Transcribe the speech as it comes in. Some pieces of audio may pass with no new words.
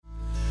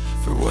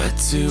What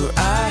do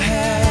I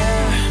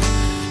have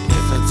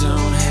if I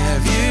don't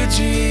have you,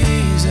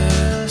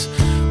 Jesus?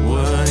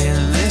 What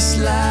in this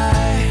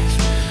life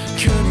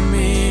could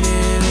mean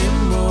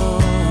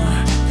anymore?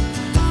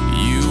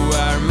 You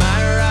are my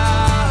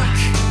rock,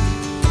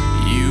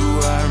 you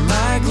are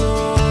my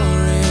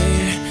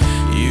glory,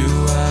 you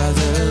are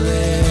the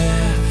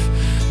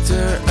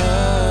lifter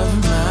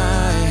of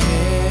my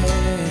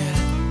head.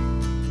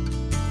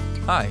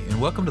 Hi, and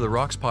welcome to the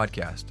Rocks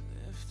Podcast.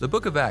 The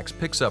book of Acts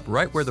picks up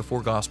right where the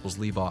four Gospels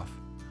leave off.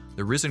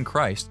 The risen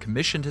Christ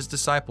commissioned his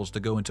disciples to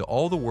go into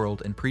all the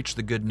world and preach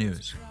the good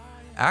news.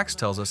 Acts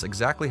tells us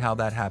exactly how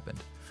that happened,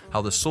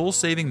 how the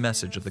soul-saving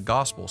message of the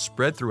gospel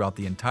spread throughout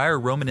the entire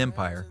Roman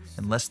Empire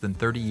in less than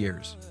 30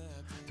 years.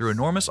 Through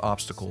enormous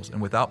obstacles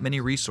and without many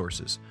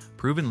resources,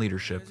 proven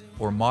leadership,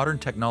 or modern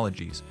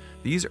technologies,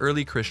 these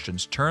early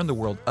Christians turned the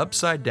world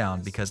upside down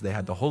because they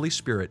had the Holy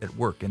Spirit at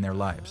work in their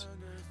lives.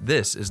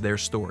 This is their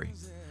story.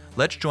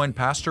 Let's join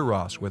Pastor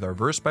Ross with our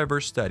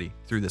verse-by-verse study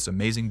through this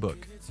amazing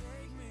book.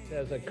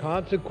 As a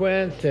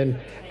consequence in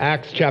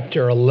Acts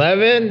chapter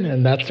 11,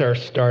 and that's our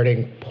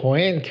starting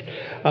point,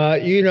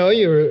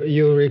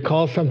 you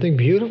recall something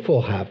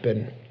beautiful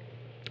happened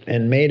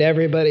and made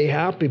everybody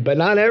happy, but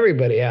not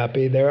everybody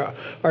happy. There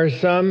are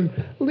some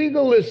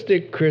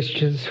legalistic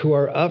Christians who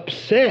are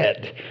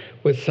upset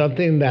with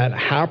something that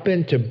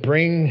happened to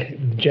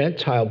bring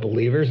Gentile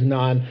believers,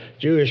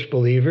 non-Jewish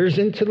believers,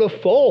 into the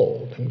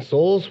fold. And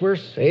souls were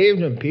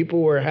saved and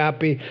people were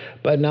happy,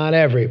 but not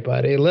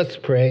everybody. Let's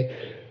pray.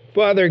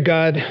 Father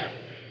God,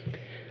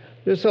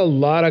 there's a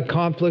lot of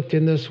conflict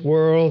in this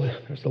world.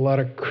 There's a lot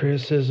of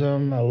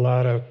criticism, a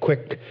lot of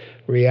quick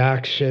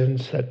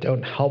reactions that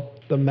don't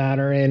help the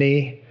matter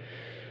any.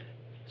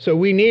 So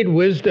we need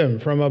wisdom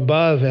from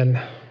above.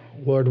 And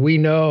Lord, we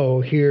know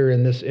here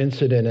in this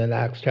incident in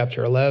Acts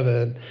chapter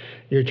 11,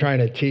 you're trying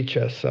to teach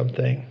us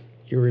something.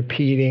 You're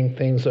repeating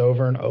things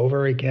over and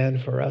over again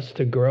for us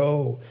to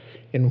grow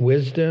in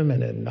wisdom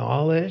and in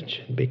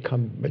knowledge and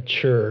become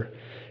mature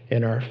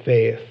in our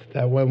faith.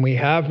 That when we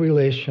have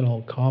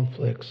relational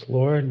conflicts,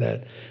 Lord,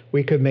 that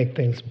we could make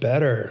things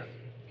better,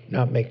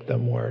 not make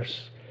them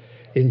worse.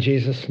 In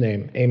Jesus'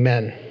 name,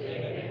 amen.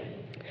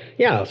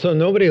 Yeah, so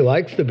nobody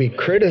likes to be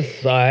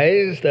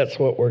criticized. That's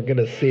what we're going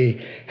to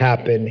see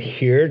happen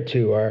here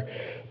to our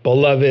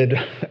beloved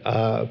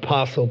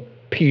Apostle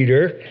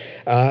Peter.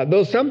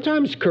 Though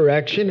sometimes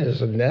correction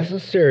is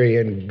necessary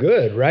and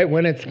good, right?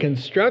 When it's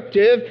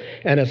constructive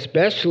and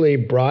especially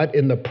brought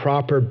in the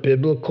proper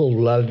biblical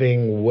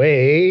loving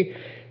way.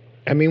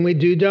 I mean, we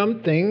do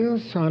dumb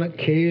things on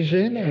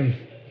occasion and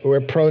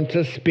we're prone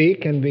to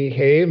speak and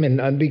behave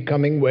in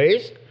unbecoming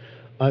ways,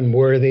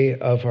 unworthy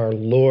of our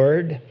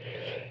Lord.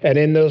 And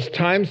in those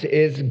times,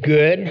 it's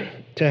good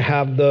to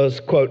have those,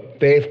 quote,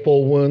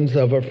 faithful wounds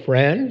of a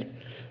friend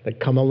that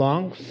come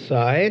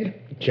alongside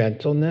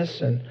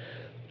gentleness and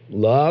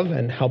love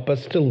and help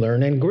us to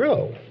learn and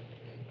grow.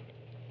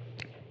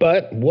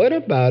 But what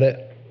about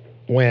it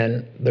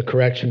when the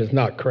correction is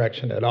not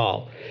correction at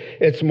all?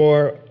 It's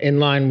more in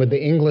line with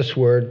the English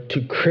word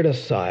to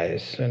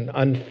criticize and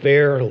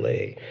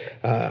unfairly,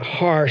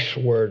 harsh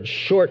words,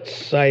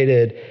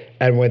 short-sighted,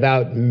 and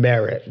without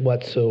merit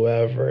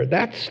whatsoever.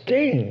 That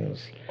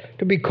stings.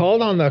 To be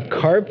called on the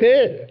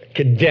carpet,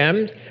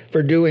 condemned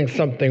for doing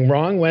something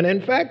wrong, when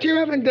in fact you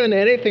haven't done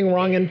anything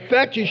wrong. In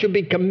fact, you should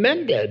be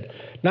commended,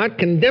 not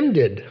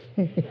condemned.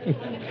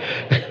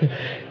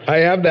 I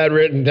have that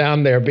written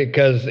down there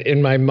because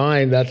in my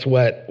mind that's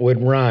what would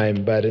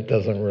rhyme, but it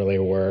doesn't really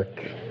work.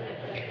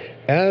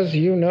 As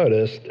you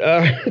noticed,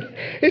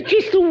 it's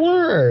just the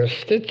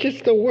worst. It's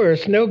just the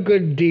worst. No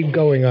good deed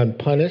going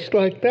unpunished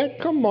like that.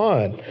 Come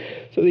on.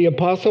 So the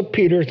Apostle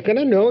Peter is going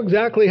to know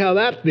exactly how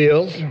that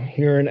feels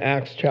here in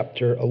Acts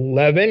chapter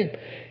 11.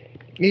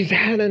 He's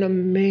had an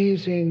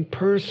amazing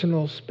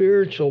personal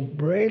spiritual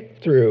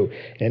breakthrough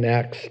in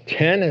Acts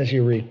 10. As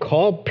you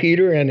recall,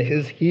 Peter and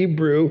his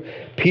Hebrew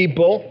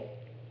people,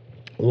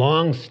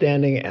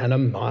 long-standing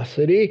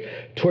animosity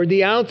toward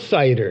the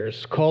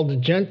outsiders called the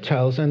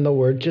Gentiles, and the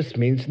word just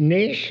means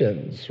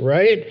nations,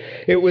 right?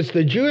 It was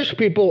the Jewish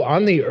people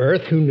on the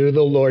earth who knew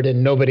the Lord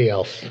and nobody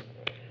else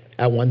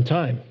at one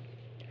time.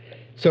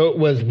 So it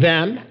was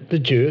them, the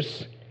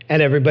Jews,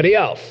 and everybody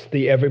else.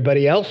 The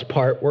everybody else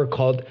part were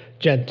called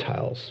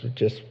Gentiles. It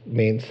just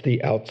means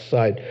the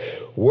outside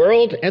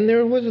world. And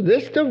there was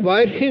this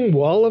dividing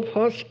wall of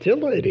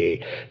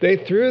hostility. They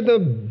threw the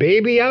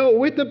baby out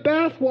with the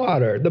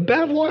bathwater. The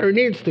bathwater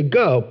needs to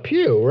go.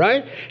 Pew,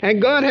 right?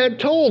 And God had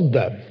told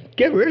them,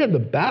 get rid of the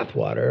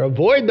bathwater.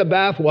 Avoid the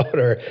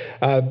bathwater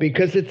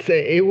because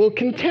it will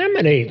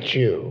contaminate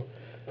you.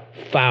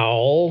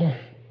 Foul,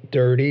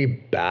 dirty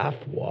bath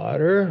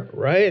water,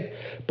 right?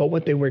 But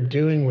what they were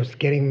doing was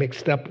getting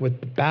mixed up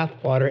with the bath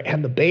water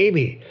and the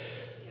baby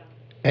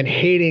and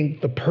hating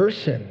the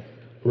person,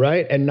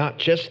 right? And not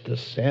just the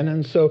sin.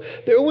 And so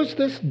there was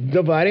this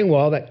dividing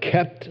wall that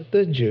kept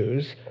the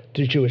Jews,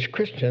 the Jewish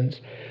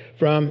Christians,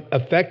 from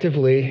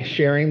effectively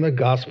sharing the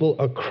gospel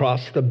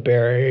across the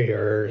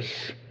barriers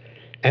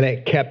And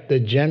it kept the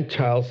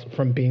Gentiles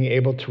from being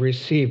able to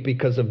receive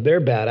because of their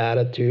bad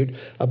attitude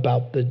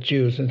about the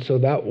Jews. And so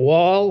that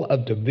wall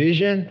of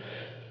division,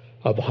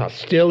 of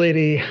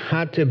hostility,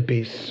 had to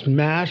be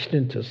smashed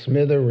into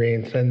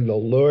smithereens. And the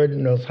Lord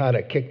knows how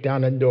to kick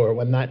down a door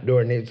when that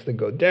door needs to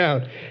go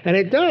down. And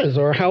it does.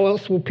 Or how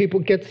else will people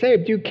get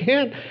saved? You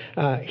can't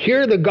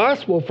hear the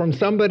gospel from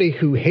somebody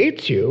who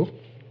hates you,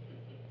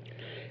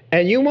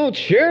 and you won't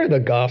share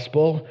the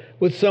gospel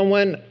with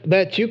someone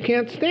that you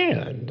can't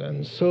stand.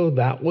 And so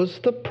that was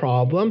the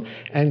problem,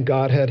 and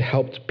God had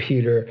helped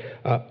Peter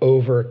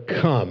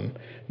overcome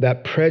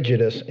that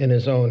prejudice in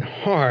his own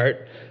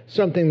heart,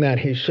 something that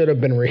he should have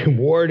been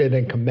rewarded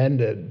and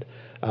commended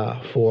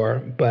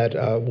for, but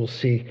we'll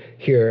see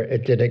here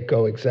it didn't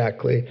go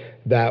exactly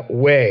that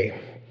way.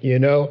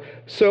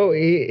 So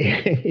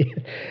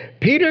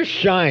Peter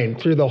shined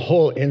through the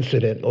whole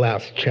incident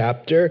last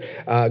chapter.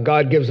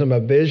 God gives him a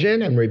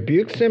vision and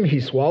rebukes him.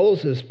 He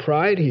swallows his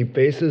pride. He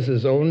faces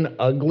his own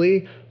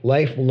ugly,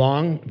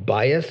 lifelong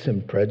bias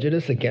and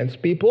prejudice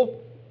against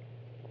people.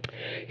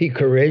 He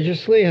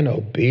courageously and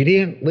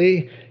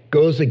obediently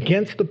goes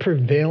against the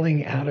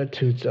prevailing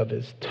attitudes of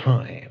his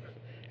time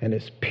and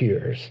his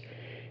peers.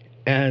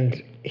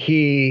 And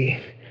he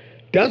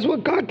does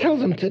what God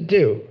tells him to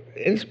do,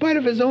 in spite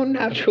of his own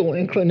natural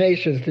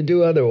inclinations to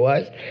do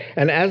otherwise.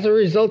 And as a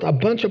result, a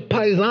bunch of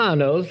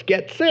paisanos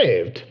get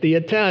saved, the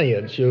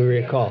Italians, you'll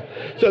recall.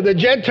 So the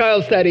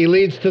Gentiles that he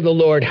leads to the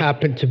Lord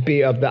happen to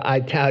be of the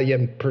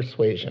Italian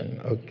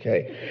persuasion,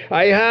 okay?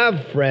 I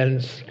have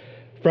friends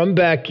from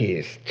back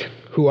east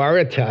who are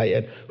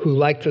Italian, who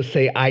like to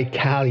say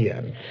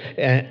Italian.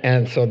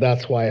 And so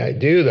that's why I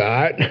do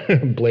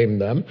that. Blame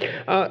them.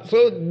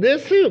 So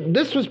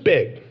this was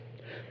big.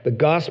 The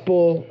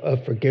gospel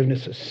of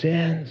forgiveness of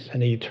sins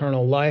and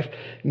eternal life,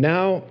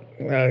 now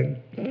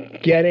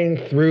getting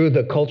through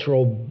the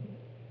cultural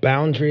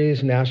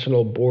boundaries,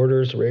 national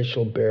borders,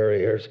 racial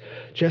barriers,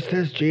 just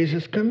as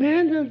Jesus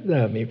commanded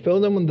them. He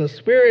filled them with the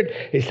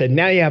Spirit. He said,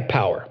 now you have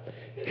power.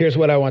 Here's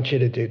what I want you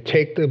to do.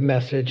 Take the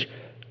message,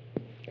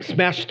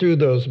 smash through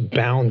those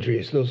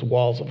boundaries, those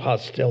walls of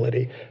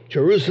hostility.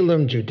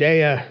 Jerusalem,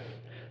 Judea,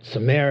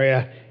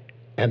 Samaria,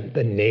 and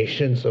the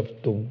nations of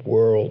the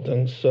world.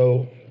 And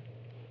so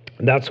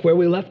that's where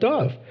we left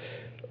off,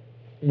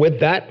 with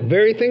that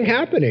very thing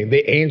happening.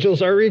 The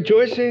angels are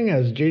rejoicing,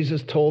 as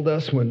Jesus told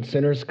us, when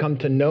sinners come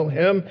to know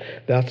him.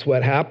 That's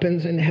what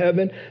happens in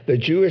heaven. The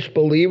Jewish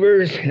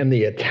believers and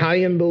the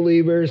Italian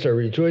believers are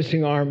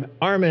rejoicing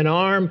arm in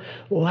arm,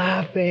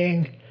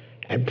 laughing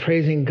and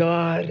praising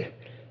God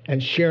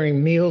and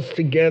sharing meals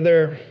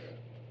together.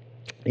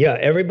 Yeah,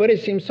 everybody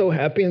seems so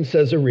happy in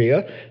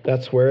Caesarea.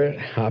 That's where it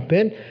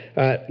happened.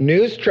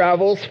 News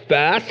travels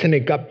fast, and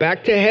it got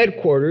back to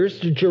headquarters,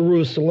 to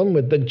Jerusalem,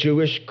 with the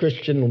Jewish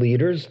Christian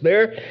leaders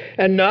there.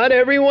 And not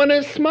everyone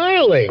is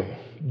smiling.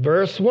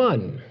 Verse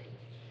 1.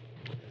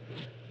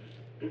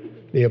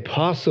 The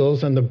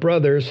apostles and the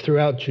brothers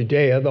throughout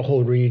Judea, the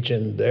whole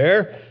region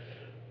there,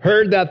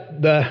 heard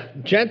that the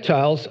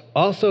Gentiles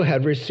also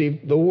had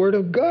received the word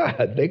of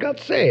God. They got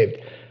saved.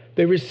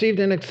 They received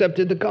and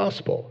accepted the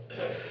gospel.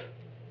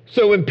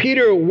 So when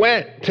Peter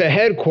went to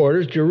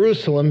headquarters,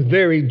 Jerusalem,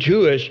 very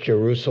Jewish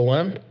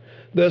Jerusalem,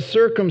 the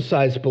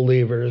circumcised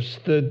believers,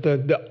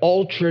 the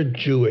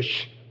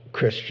ultra-Jewish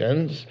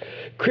Christians,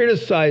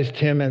 criticized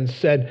him and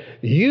said,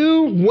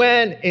 you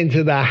went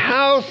into the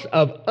house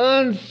of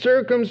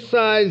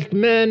uncircumcised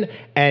men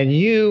and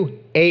you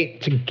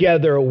ate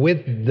together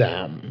with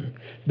them.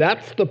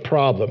 That's the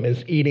problem,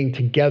 is eating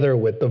together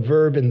with. The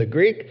verb in the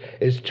Greek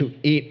is to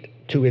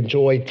eat, to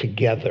enjoy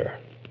together.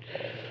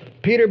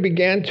 Peter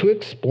began to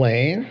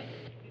explain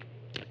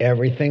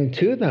everything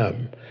to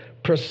them,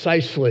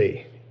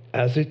 precisely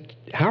as it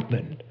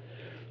happened.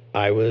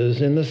 I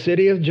was in the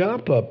city of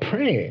Joppa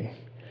praying,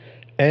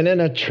 and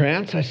in a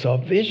trance I saw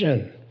a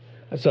vision.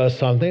 I saw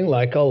something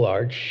like a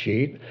large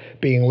sheet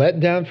being let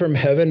down from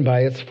heaven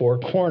by its four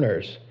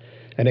corners,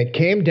 and it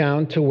came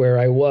down to where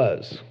I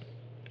was.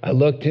 I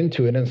looked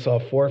into it and saw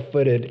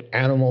four-footed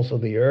animals of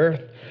the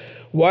earth,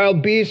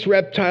 wild beasts,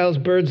 reptiles,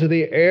 birds of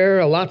the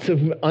air, lots of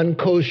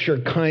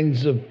unkosher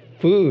kinds of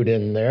food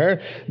in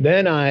there.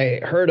 Then I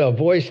heard a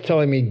voice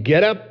telling me,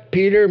 get up,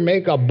 Peter,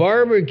 make a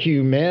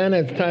barbecue, man.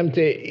 It's time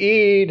to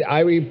eat. I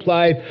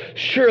replied,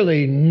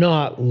 surely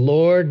not,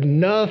 Lord.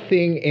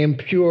 Nothing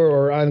impure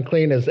or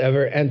unclean has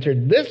ever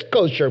entered this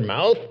kosher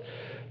mouth.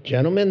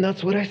 Gentlemen,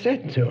 that's what I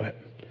said to it.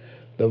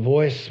 The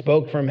voice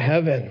spoke from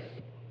heaven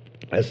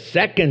a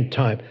second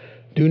time.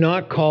 Do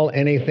not call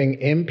anything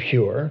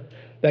impure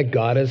that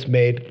God has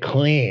made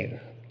clean.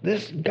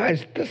 This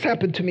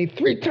happened to me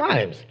 3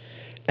 times.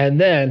 And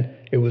then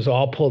it was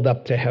all pulled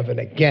up to heaven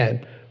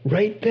again.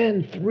 Right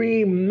then,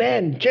 3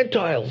 men,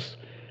 Gentiles,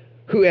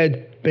 who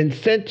had been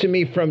sent to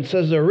me from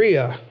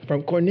Caesarea,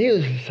 from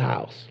Cornelius'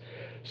 house,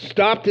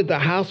 stopped at the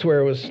house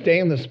where I was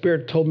staying. The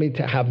Spirit told me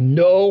to have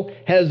no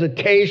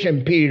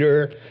hesitation,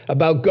 Peter,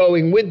 about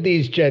going with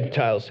these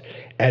Gentiles.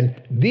 And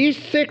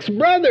these 6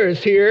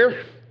 brothers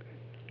here,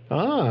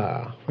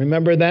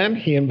 remember them?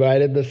 He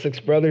invited the 6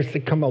 brothers to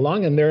come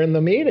along, and they're in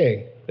the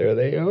meeting. There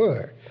they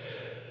are.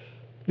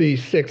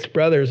 These 6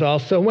 brothers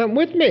also went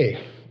with me,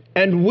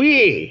 and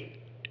we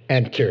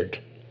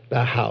entered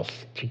the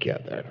house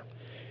together.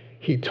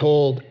 He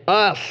told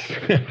us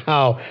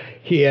how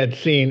he had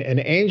seen an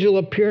angel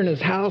appear in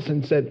his house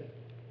and said,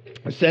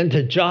 send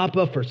to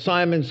Joppa for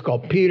Simon, it's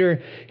called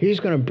Peter. He's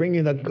going to bring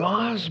you the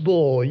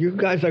gospel. You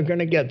guys are going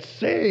to get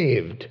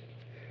saved.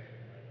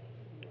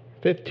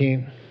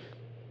 15.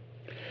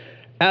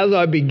 As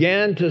I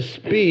began to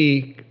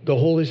speak, the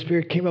Holy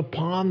Spirit came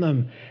upon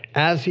them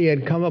as he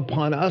had come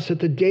upon us at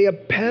the day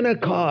of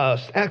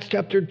Pentecost. Acts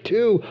chapter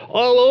 2,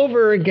 all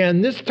over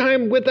again, this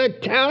time with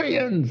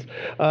Italians.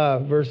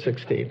 Verse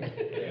 16.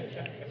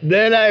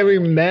 Then I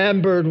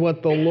remembered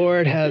what the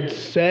Lord had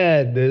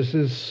said. This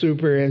is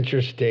super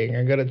interesting.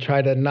 I'm going to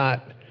try to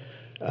not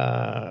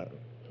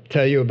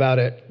tell you about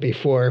it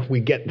before we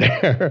get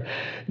there.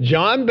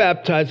 John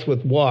baptized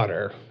with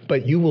water,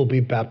 but you will be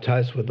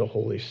baptized with the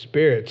Holy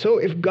Spirit. So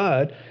if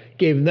God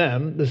gave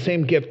them the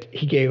same gift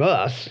he gave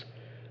us,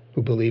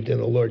 who believed in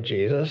the Lord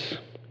Jesus,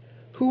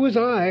 who was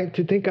I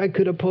to think I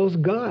could oppose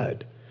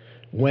God?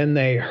 When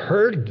they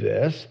heard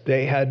this,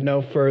 they had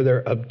no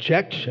further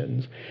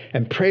objections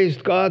and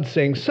praised God,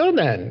 saying, so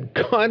then,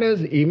 God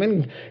has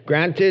even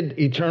granted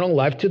eternal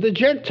life to the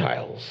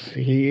Gentiles.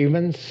 He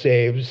even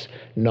saves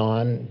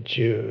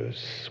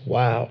non-Jews.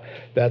 Wow,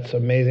 that's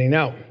amazing.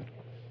 Now,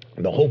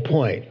 the whole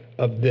point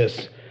of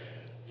this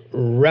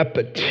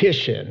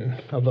repetition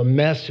of a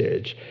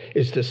message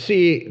is to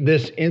see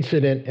this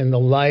incident in the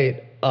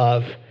light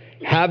of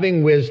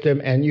having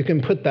wisdom. And you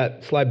can put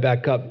that slide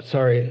back up.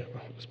 Sorry,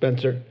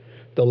 Spencer,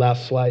 the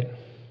last slide.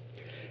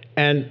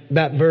 And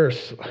that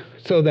verse,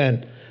 so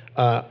then,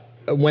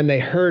 when they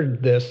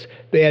heard this,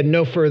 they had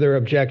no further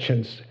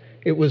objections.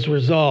 It was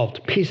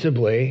resolved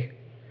peaceably,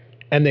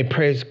 and they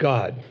praised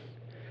God.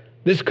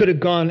 This could have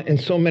gone in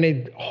so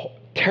many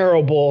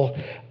terrible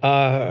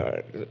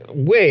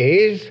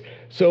ways,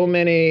 so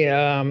many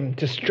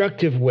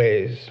destructive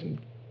ways,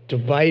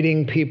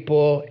 dividing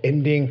people,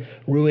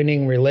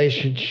 ruining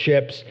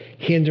relationships,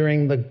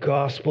 hindering the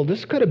gospel.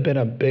 This could have been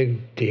a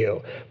big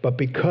deal. But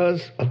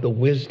because of the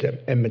wisdom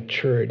and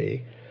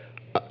maturity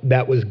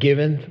that was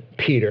given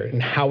Peter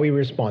and how he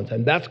responds,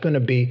 and that's going to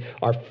be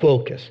our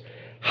focus,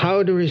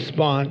 how to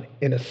respond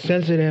in a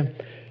sensitive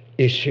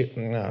issue,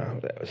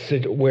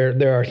 where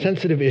there are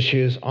sensitive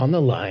issues on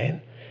the line,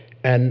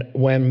 and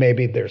when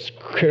maybe there's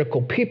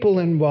critical people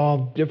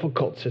involved,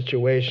 difficult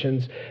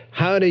situations,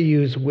 how to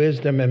use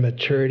wisdom and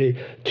maturity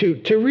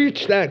to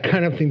reach that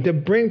kind of thing, to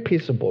bring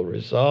peaceable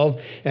resolve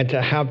and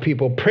to have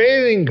people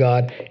praising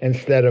God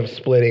instead of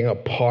splitting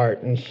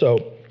apart. And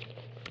so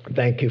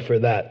thank you for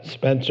that,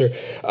 Spencer.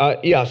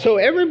 So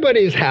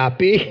everybody's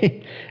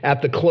happy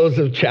at the close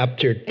of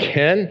chapter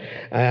 10,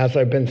 as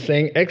I've been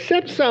saying,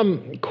 except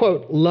some,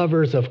 quote,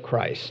 lovers of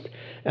Christ.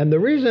 And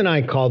the reason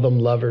I call them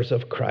lovers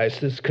of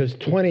Christ is because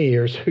 20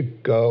 years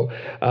ago,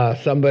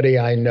 somebody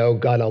I know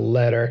got a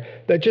letter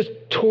that just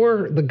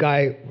tore the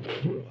guy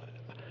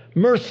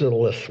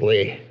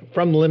mercilessly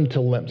from limb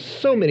to limb.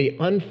 So many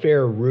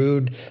unfair,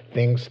 rude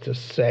things to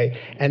say,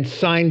 and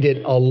signed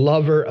it a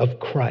lover of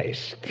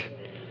Christ.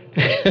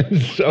 And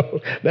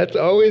so that's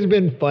always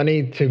been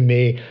funny to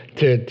me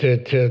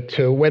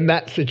to when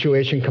that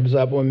situation comes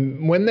up,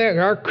 when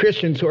there are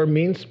Christians who are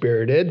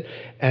mean-spirited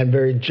and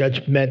very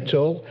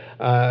judgmental,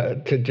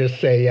 to just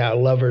say, yeah,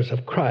 lovers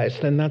of Christ.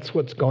 And that's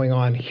what's going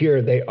on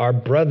here. They are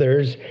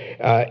brothers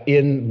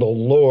in the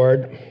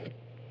Lord,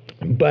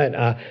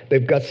 but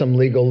they've got some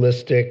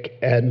legalistic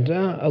and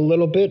a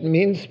little bit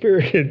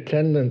mean-spirited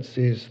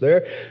tendencies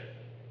there.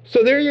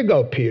 So there you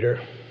go,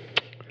 Peter,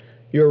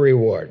 your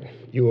reward.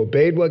 You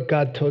obeyed what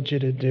God told you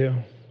to do,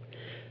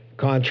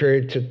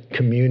 contrary to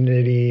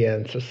community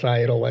and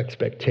societal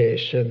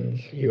expectations.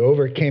 You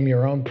overcame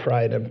your own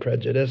pride and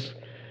prejudice.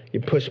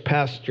 You pushed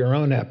past your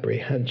own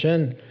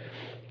apprehension.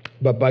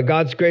 But by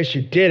God's grace,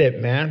 you did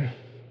it, man.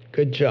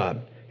 Good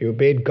job. You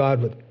obeyed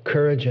God with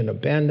courage and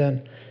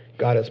abandon.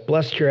 God has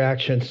blessed your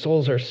actions.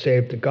 Souls are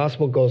saved. The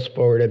gospel goes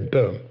forward, and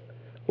boom,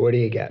 what do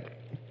you get?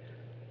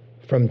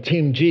 From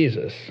Team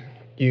Jesus,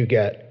 you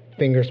get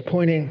fingers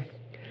pointing,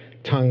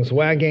 tongues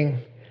wagging,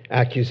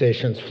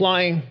 accusations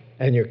flying,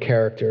 and your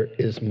character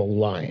is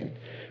maligned.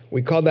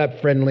 We call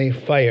that friendly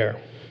fire,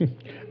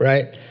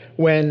 right?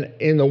 When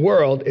in the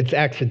world, it's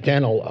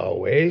accidental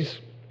always,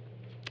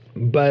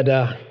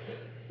 but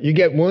you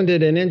get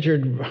wounded and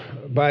injured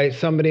by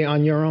somebody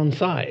on your own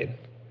side,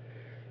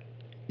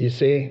 you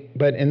see?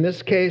 But in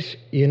this case,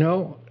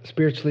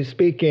 spiritually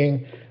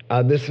speaking,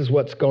 this is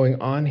what's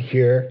going on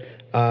here.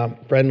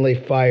 Friendly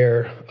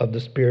fire of the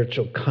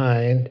spiritual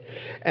kind,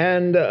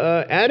 and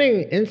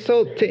adding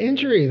insult to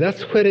injury.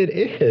 That's what it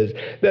is.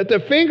 That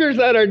the fingers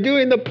that are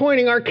doing the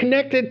pointing are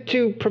connected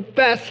to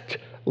professed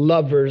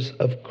lovers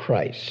of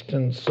Christ.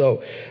 And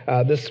so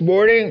this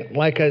morning,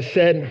 like I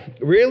said,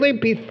 really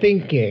be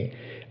thinking,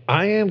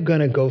 I am going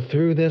to go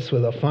through this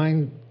with a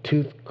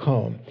fine-tooth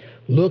comb,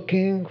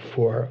 looking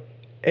for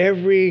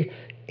every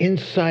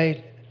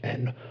insight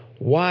and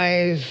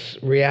wise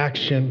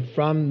reaction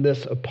from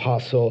this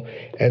apostle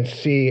and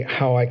see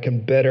how I can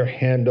better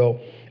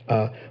handle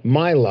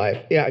my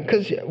life. Yeah,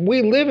 because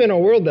we live in a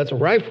world that's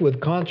rife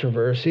with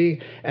controversy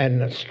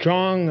and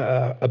strong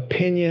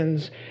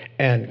opinions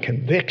and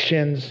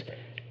convictions.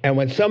 And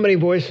when somebody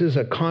voices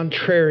a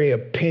contrary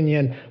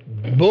opinion,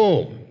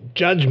 boom,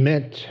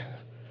 judgment,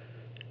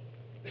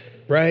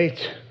 right?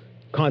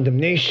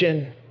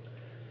 Condemnation,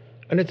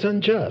 and it's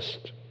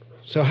unjust.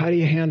 So how do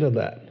you handle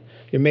that?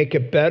 You make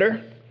it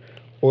better,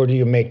 or do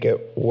you make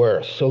it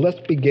worse? So let's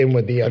begin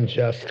with the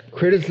unjust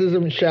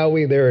criticism, shall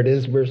we? There it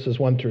is, verses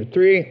 1 through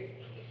 3.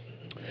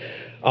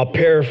 I'll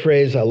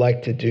paraphrase. I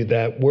like to do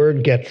that.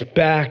 Word gets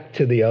back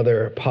to the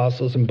other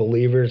apostles and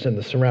believers in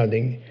the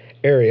surrounding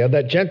area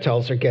that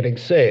Gentiles are getting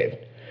saved.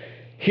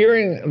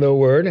 Hearing the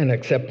word and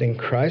accepting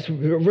Christ.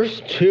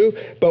 Verse 2,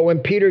 but when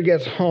Peter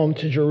gets home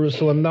to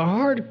Jerusalem, the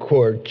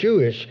hardcore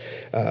Jewish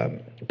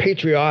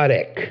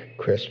patriotic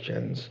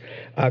Christians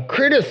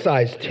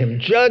criticized him,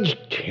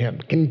 judged him,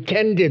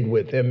 contended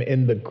with him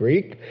in the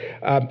Greek.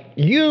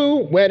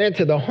 You went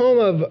into the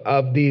home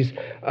of these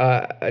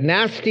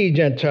nasty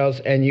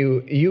Gentiles, and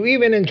you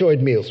even enjoyed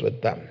meals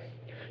with them.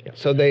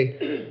 So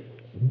they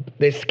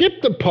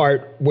skipped the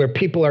part where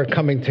people are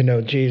coming to know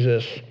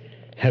Jesus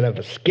and have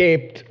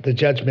escaped the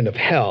judgment of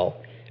hell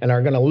and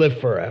are going to live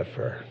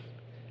forever.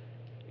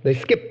 They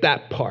skipped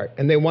that part,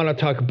 and they want to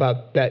talk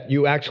about that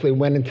you actually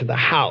went into the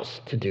house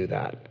to do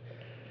that.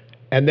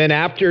 And then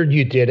after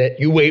you did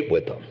it, you ate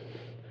with them.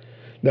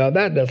 Now,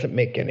 that doesn't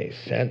make any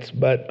sense,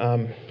 but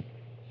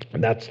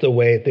that's the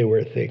way they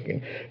were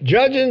thinking.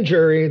 Judge and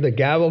jury, the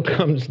gavel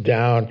comes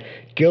down,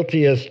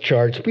 guilty as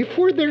charged,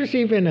 before there's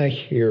even a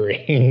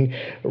hearing,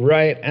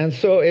 right? And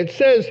so it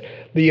says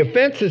the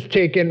offense is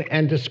taken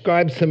and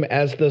describes them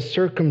as the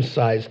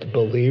circumcised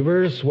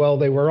believers. Well,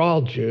 they were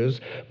all Jews,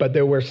 but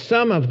there were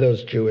some of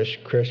those Jewish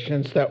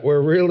Christians that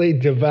were really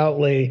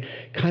devoutly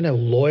kind of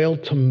loyal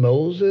to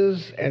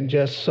Moses, and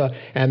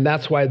and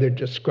that's why they're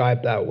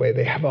described that way.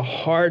 They have a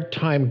hard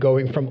time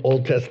going from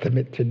Old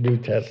Testament to New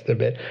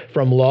Testament,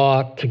 from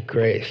law to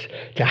grace,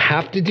 to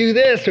have to do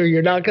this or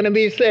you're not going to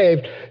be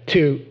saved,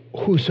 to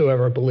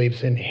whosoever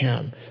believes in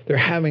him. They're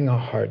having a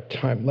hard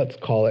time, let's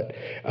call it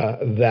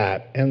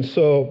that. And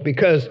so,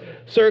 because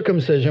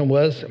circumcision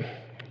was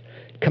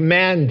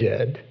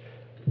commanded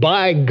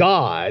by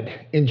God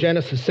in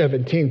Genesis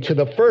 17 to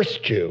the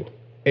first Jew,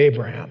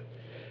 Abraham.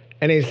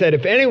 And he said,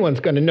 if anyone's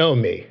going to know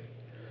me,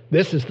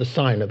 this is the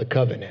sign of the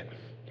covenant.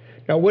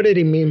 Now, what did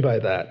he mean by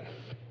that?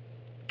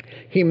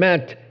 He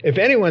meant, if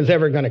anyone's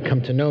ever going to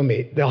come to know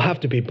me, they'll have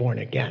to be born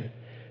again.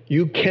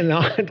 You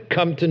cannot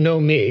come to know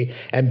me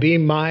and be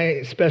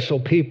my special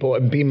people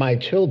and be my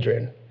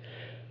children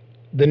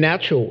the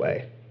natural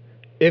way.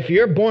 If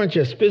you're born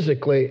just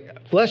physically,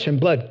 flesh and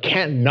blood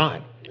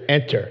cannot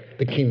enter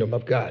the kingdom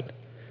of God.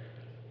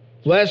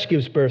 Flesh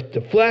gives birth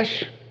to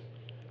flesh.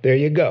 There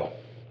you go.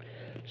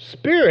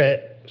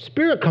 Spirit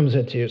comes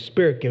into you.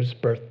 Spirit gives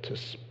birth to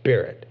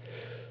spirit.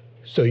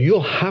 So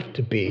you'll have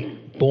to be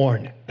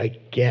born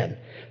again.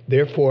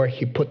 Therefore,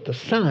 he put the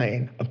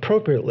sign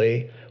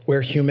appropriately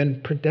where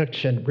human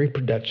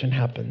reproduction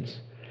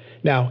happens.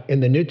 Now, in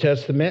the New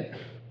Testament,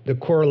 the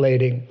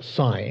correlating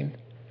sign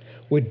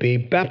would be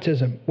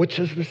baptism, which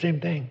is the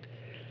same thing.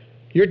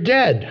 You're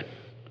dead.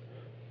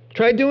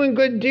 Try doing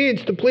good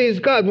deeds to please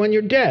God when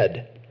you're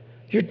dead.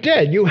 You're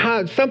dead.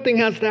 Something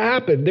has to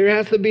happen. There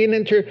has to be an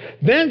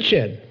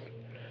intervention.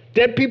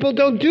 Dead people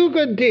don't do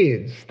good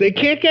deeds. They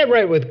can't get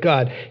right with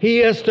God. He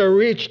has to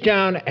reach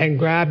down and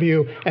grab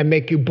you and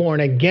make you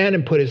born again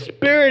and put his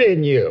spirit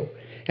in you.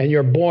 And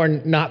you're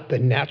born not the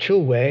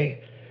natural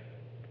way,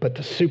 but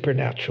the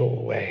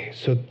supernatural way.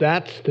 So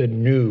that's the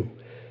new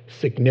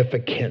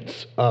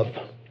significance of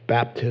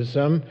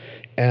baptism,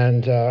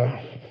 and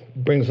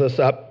brings us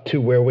up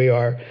to where we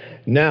are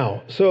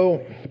now.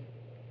 So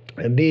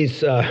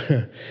these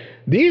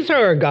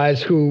are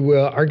guys who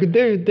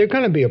they're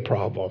going to be a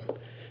problem.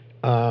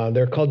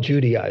 They're called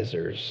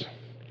Judaizers,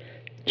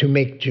 to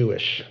make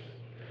Jewish.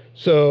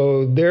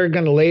 So they're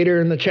going to,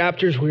 later in the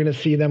chapters, we're going to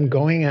see them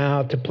going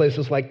out to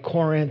places like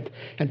Corinth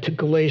and to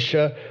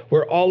Galatia,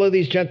 where all of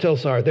these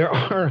Gentiles are. There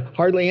are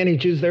hardly any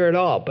Jews there at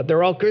all, but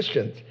they're all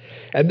Christians.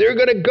 And they're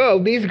going to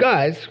go, these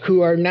guys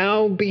who are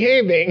now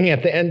behaving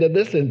at the end of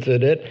this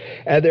incident,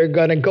 and they're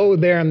going to go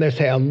there and they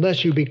say,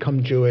 unless you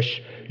become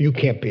Jewish, you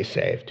can't be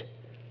saved.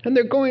 And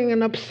they're going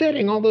and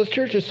upsetting all those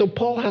churches. So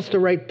Paul has to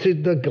write to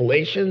the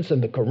Galatians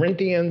and the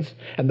Corinthians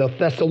and the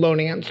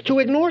Thessalonians to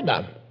ignore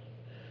them.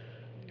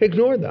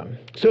 Ignore them.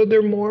 So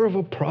they're more of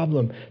a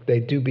problem.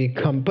 They do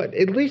become, but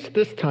at least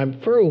this time,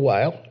 for a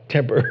while,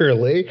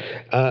 temporarily,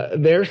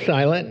 they're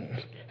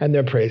silent and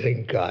they're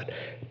praising God.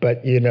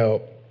 But,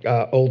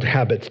 old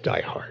habits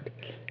die hard.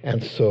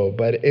 And so,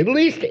 but at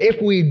least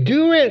if we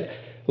do it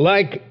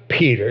like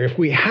Peter, if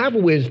we have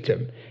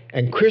wisdom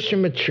and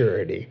Christian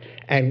maturity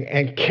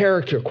and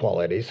character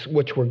qualities,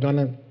 which we're going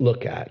to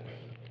look at,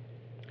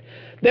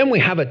 then we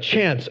have a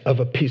chance of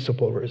a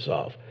peaceable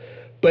resolve.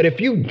 But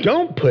if you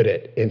don't put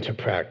it into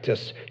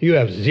practice, you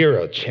have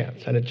zero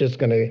chance, and it's just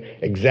going to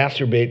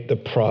exacerbate the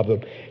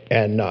problem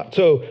and not.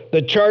 So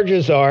the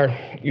charges are,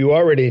 you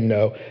already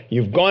know,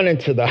 you've gone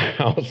into the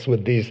house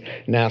with these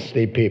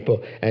nasty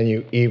people, and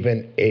you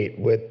even ate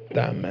with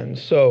them. And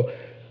so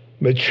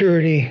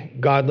maturity,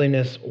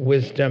 godliness,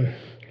 wisdom,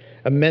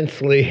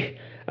 immensely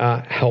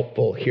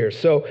helpful here.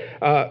 So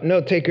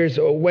note takers,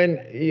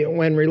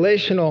 when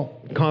relational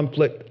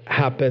conflict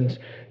happens,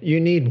 you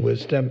need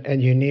wisdom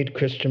and you need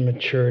Christian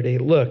maturity.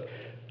 Look,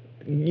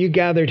 you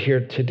gathered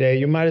here today.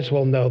 You might as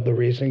well know the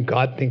reason.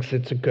 God thinks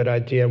it's a good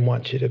idea and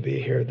wants you to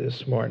be here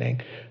this morning.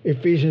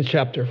 Ephesians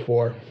chapter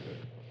 4.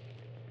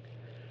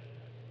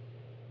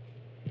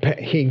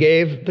 He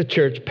gave the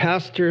church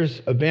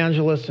pastors,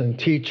 evangelists, and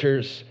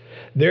teachers.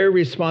 Their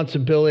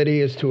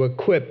responsibility is to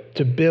equip,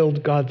 to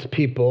build God's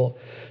people,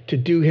 to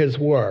do his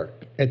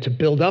work, and to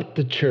build up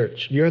the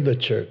church. You're the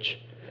church,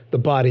 the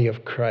body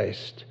of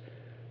Christ.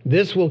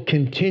 This will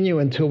continue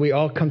until we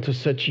all come to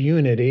such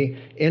unity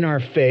in our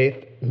faith,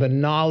 the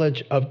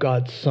knowledge of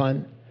God's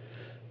Son,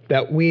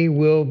 that we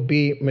will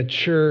be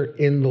mature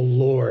in the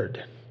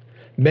Lord,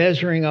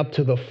 measuring up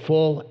to the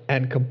full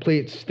and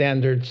complete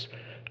standards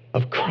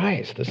of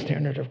Christ, the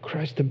standard of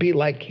Christ, to be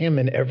like him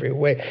in every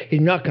way.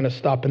 He's not going to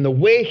stop. And the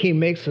way he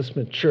makes us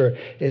mature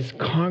is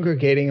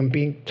congregating and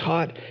being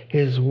taught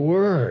his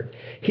word.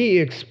 He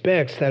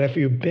expects that if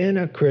you've been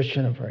a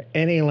Christian for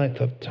any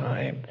length of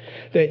time,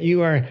 that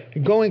you are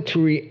going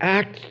to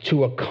react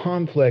to a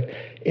conflict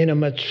in a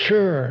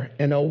mature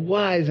and a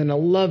wise and a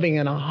loving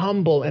and a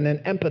humble and an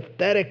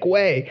empathetic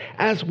way,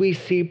 as we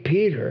see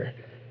Peter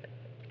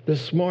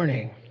this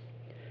morning,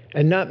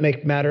 and not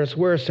make matters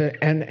worse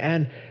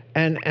and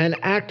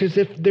act as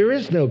if there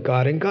is no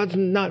God, and God's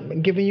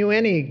not giving you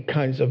any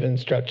kinds of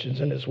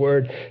instructions in his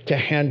word to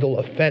handle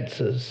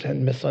offenses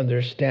and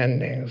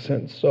misunderstandings.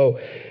 And so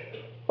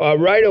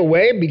right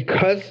away,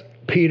 because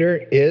Peter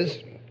is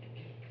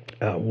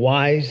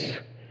wise,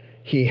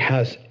 he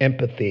has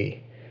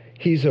empathy.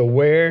 He's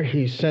aware,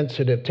 he's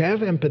sensitive. To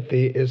have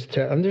empathy is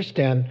to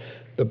understand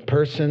the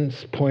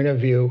person's point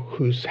of view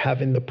who's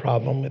having the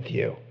problem with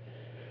you.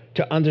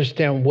 To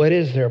understand what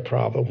is their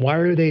problem. Why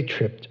are they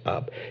tripped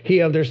up?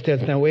 He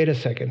understands, now wait a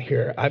second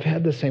here. I've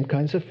had the same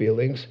kinds of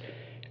feelings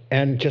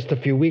and just a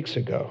few weeks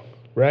ago,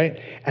 right?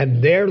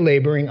 And they're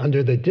laboring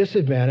under the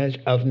disadvantage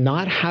of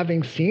not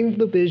having seen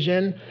the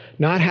vision,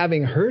 not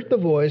having heard the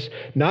voice,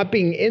 not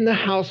being in the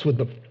house with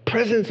the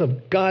presence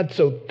of God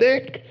so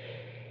thick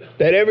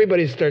that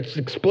everybody starts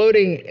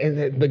exploding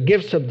in the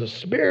gifts of the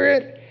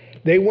Spirit.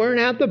 They weren't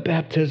at the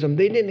baptism.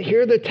 They didn't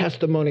hear the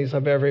testimonies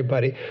of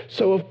everybody.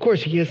 So, of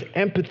course, he has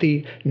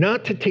empathy,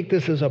 not to take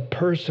this as a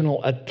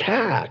personal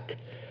attack,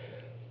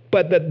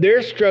 but that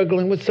they're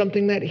struggling with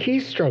something that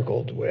he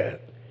struggled with.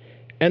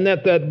 And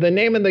that the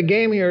name of the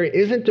game here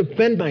isn't to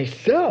defend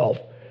myself.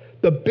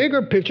 The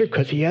bigger picture,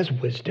 because he has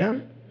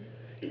wisdom,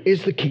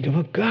 is the kingdom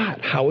of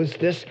God. How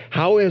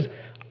is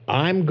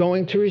I'm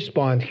going to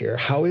respond here?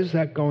 How is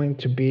that going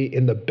to be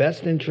in the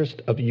best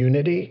interest of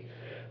unity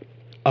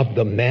of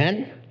the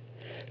men?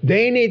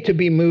 They need to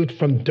be moved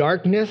from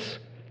darkness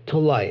to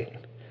light.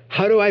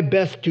 How do I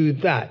best do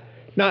that?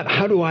 Not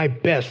how do I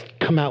best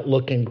come out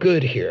looking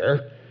good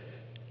here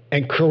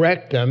and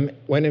correct them,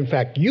 when in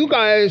fact you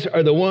guys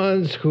are the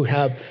ones who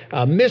have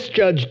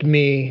misjudged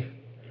me.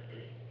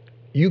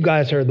 You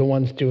guys are the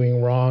ones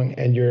doing wrong,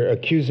 and you're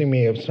accusing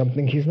me of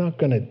something. He's not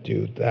going to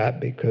do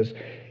that, because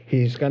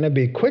he's going to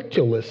be quick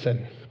to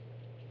listen,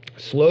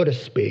 slow to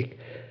speak,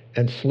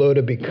 and slow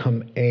to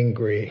become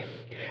angry.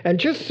 And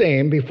just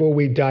saying, before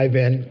we dive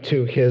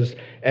into his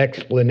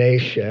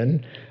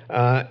explanation,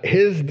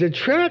 his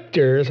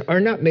detractors are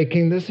not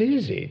making this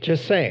easy.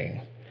 Just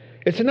saying.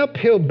 It's an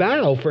uphill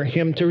battle for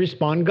him to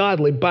respond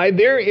godly by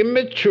their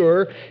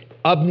immature,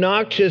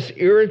 obnoxious,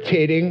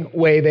 irritating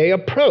way they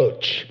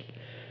approach.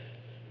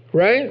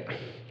 Right?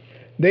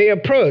 They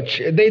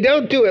approach. They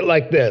don't do it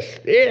like this.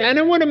 And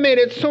it would have made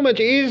it so much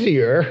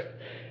easier.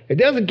 It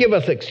doesn't give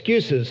us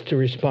excuses to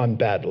respond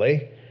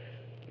badly.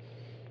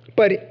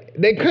 But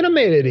they could have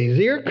made it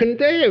easier, couldn't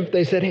they? If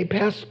they said, hey,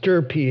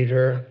 Pastor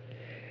Peter,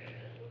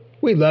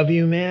 we love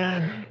you,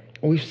 man.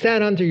 We've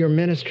sat under your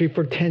ministry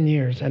for 10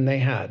 years, and they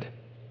had.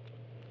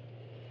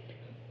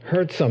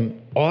 Heard some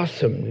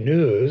awesome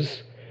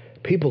news.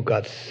 People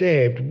got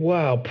saved.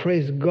 Wow,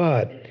 praise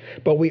God.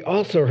 But we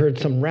also heard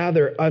some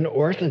rather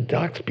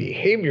unorthodox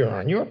behavior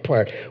on your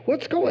part.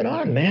 What's going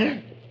on,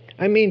 man?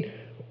 I mean,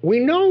 we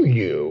know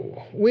you.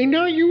 We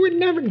know you would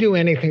never do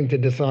anything to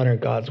dishonor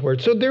God's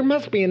word. So there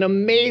must be an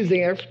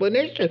amazing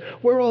explanation.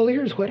 We're all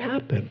ears. What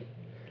happened?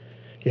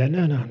 Yeah,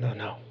 no.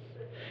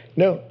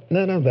 No,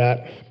 none of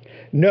that.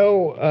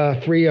 No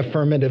 3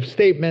 affirmative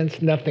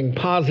statements, nothing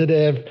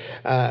positive,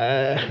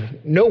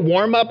 no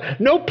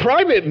warm-up, no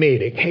private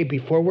meeting. Hey,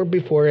 we're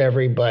before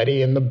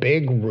everybody in the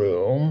big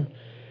room,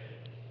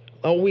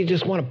 we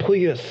just want to pull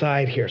you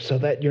aside here so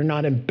that you're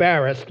not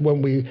embarrassed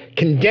when we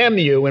condemn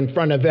you in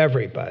front of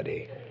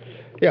everybody.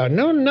 Yeah,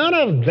 no, none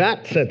of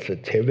that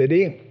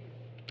sensitivity.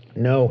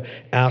 No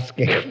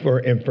asking for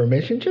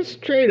information, just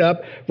straight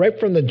up, right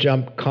from the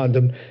jump,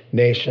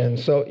 condemnation.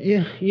 So,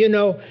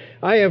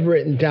 I have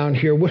written down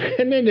here,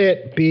 wouldn't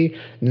it be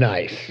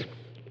nice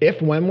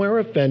if when we're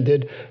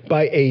offended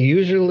by a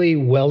usually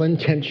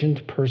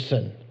well-intentioned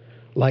person,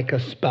 like a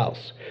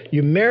spouse,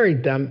 you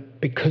married them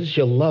because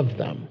you love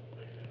them,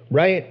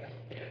 right?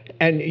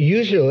 And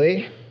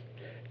usually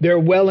they're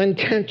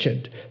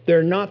well-intentioned.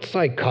 They're not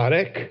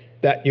psychotic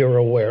that you're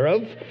aware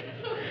of.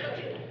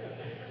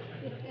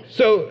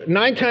 So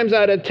 9 times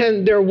out of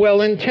 10, they're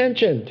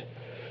well-intentioned.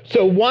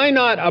 So why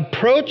not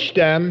approach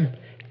them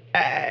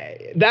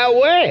that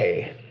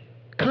way?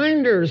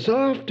 Kinder,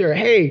 softer.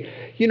 Hey,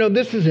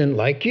 this isn't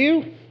like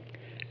you,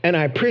 and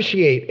I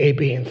appreciate A,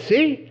 B, and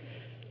C,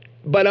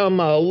 but I'm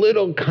a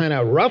little kind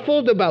of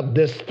ruffled about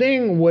this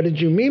thing. What did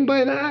you mean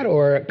by that?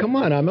 Or, come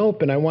on, I'm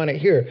open. I want to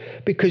hear.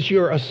 Because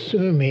you're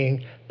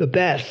assuming the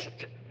best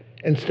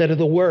instead of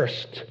the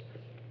worst.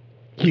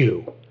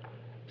 You,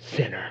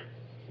 sinner.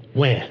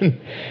 When?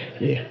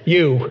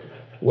 You,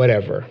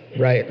 whatever,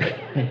 right?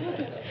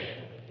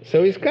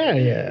 So he's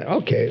kind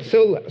of, okay.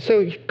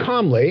 So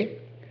calmly,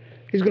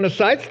 he's going to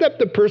sidestep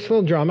the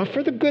personal drama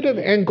for the good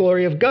and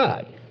glory of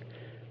God.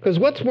 Because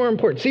what's more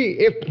important? See,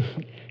 if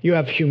you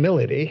have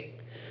humility,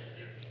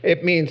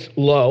 it means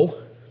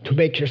low, to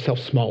make yourself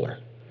smaller.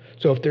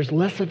 So if there's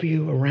less of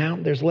you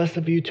around, there's less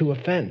of you to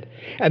offend.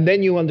 And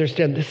then you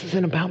understand this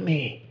isn't about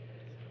me.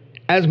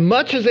 As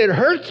much as it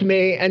hurts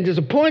me and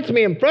disappoints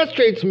me and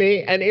frustrates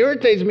me and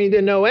irritates me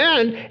to no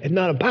end, it's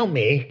not about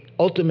me.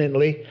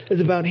 Ultimately,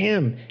 it's about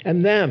him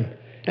and them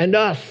and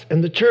us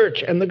and the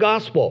church and the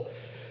gospel.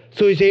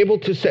 So he's able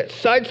to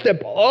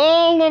sidestep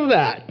all of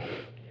that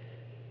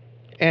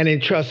and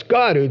entrust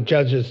God, who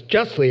judges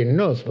justly and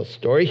knows the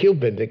story. He'll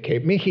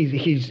vindicate me. He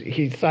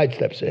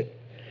sidesteps it.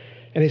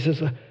 And he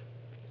says,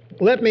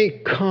 let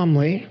me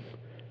calmly,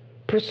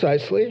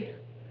 precisely,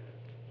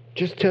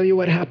 just tell you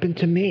what happened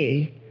to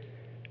me.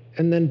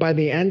 And then by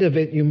the end of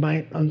it, you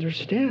might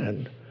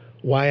understand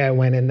why I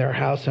went in their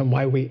house and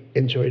why we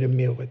enjoyed a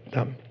meal with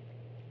them.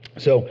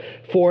 So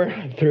 4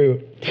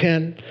 through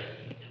 10,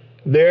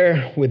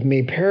 there with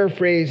me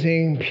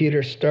paraphrasing,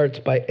 Peter starts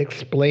by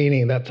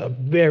explaining. That's a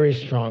very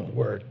strong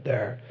word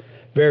there.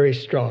 Very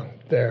strong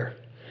there.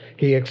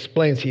 He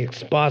explains, he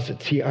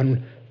exposits, he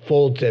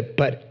unfolds it,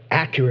 but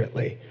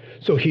accurately.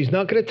 So he's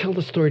not going to tell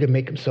the story to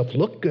make himself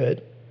look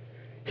good.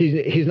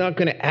 He's not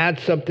going to add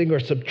something or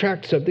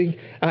subtract something.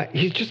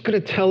 He's just going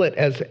to tell it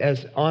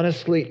as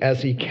honestly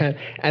as he can.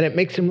 And it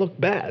makes him look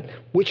bad,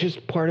 which is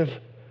part of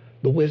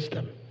the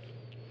wisdom.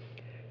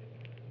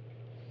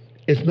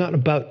 It's not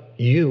about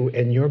you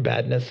and your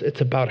badness.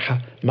 It's about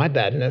my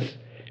badness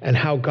and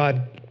how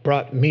God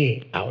brought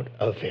me out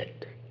of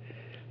it.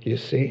 You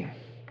see?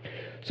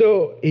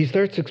 So he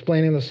starts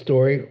explaining the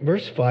story.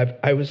 Verse 5,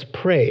 I was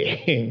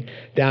praying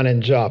down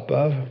in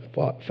Joppa,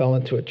 fell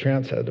into a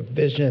trance, had a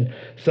vision.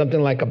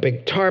 Something like a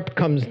big tarp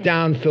comes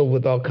down filled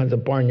with all kinds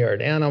of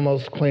barnyard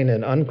animals, clean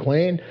and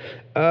unclean.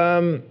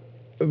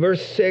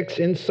 Verse 6,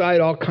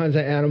 inside all kinds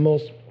of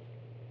animals.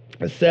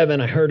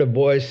 7, I heard a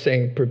voice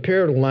saying,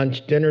 prepare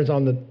lunch, dinner's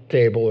on the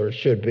table, or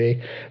should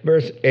be.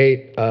 Verse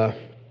 8,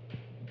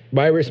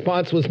 my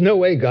response was, no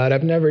way, God,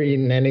 I've never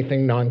eaten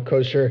anything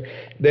non-kosher.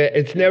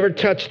 It's never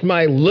touched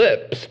my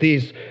lips,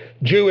 these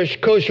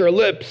Jewish kosher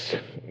lips.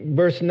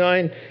 Verse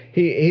 9,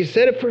 he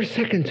said it for a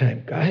second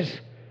time, guys.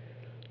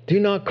 Do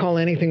not call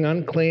anything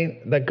unclean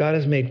that God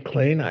has made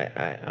clean.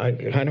 I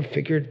kind of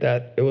figured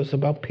that it was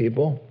about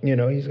people.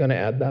 He's going to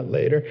add that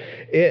later.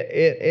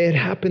 It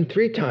happened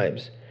 3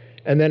 times.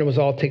 And then it was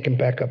all taken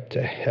back up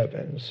to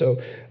heaven.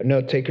 So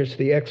note takers,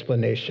 the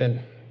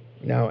explanation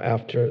now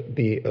after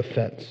the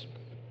offense.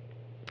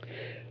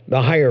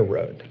 The higher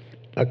road,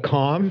 a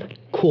calm,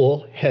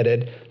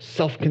 cool-headed,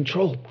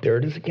 self-control. There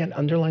it is again,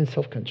 underline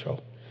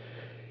self-control.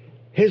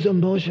 His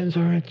emotions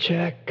are in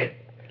check.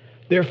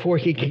 Therefore,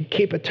 he can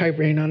keep a tight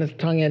rein on his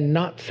tongue and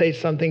not say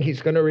something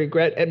he's going to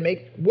regret and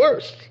make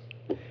worse.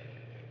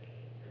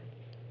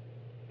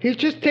 He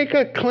just take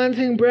a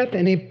cleansing breath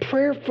and he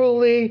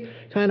prayerfully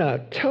kind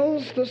of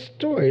tells the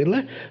story.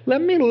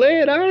 Let me lay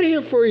it out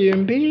here for you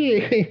and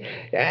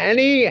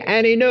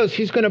and he knows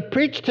he's going to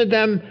preach to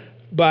them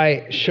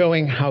by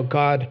showing how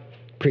God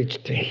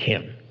preached to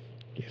him.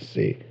 You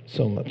see,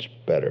 so much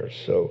better.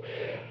 So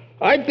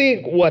I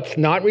think what's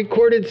not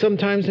recorded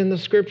sometimes in the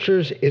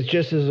scriptures is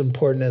just as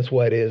important as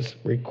what is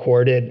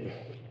recorded.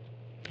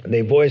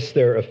 They voice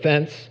their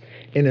offense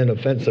in an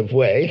offensive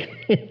way.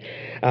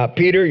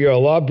 Peter, you're a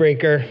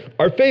lawbreaker.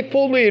 Our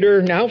faithful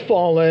leader, now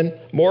fallen,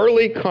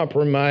 morally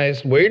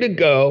compromised, way to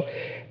go.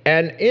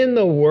 And in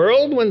the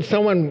world, when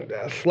someone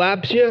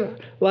slaps you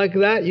like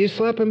that, you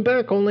slap him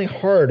back, only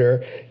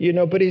harder,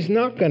 but he's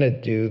not going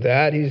to do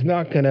that. He's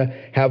not going to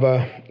have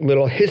a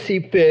little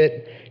hissy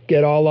fit,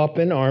 get all up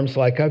in arms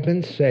like I've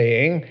been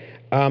saying.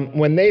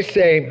 When they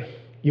say,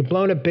 you've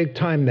blown it big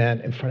time,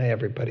 man, in front of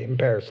everybody,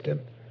 embarrassed him.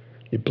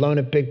 You've blown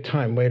it big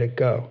time, way to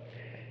go.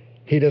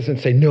 He doesn't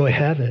say, no, I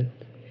haven't.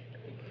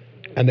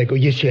 And they go,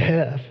 yes, you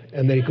have.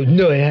 And then he goes,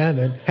 no, I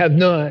haven't. Have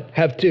not,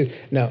 have to.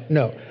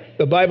 No.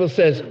 The Bible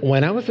says,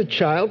 when I was a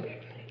child,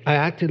 I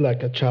acted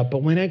like a child,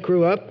 but when I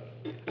grew up,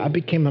 I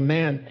became a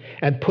man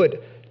and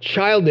put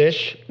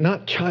childish,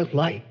 not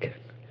childlike,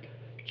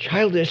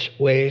 childish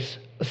ways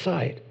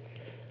aside.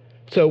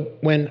 So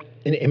when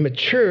an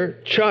immature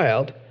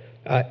child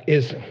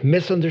is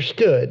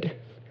misunderstood,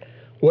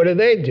 what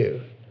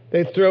do?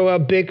 They throw a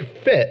big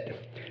fit.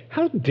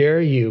 How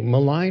dare you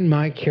malign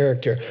my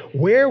character?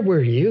 Where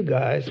were you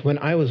guys when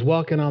I was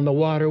walking on the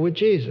water with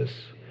Jesus?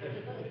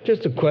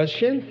 Just a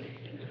question.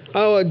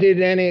 Oh,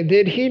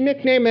 did he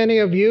nickname any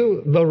of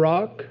you The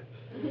Rock?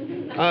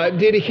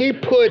 Did he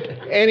put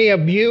any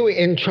of you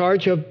in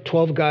charge of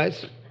 12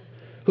 guys?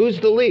 Who's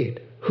the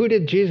lead? Who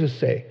did Jesus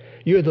say?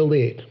 You're the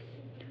lead.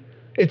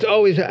 It's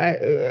always,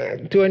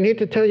 do I need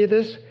to tell you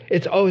this?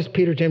 It's always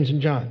Peter, James,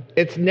 and John.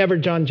 It's never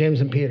John, James,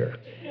 and Peter.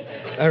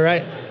 All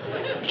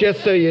right?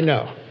 Just so you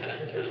know.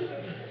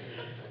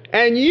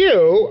 And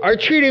you are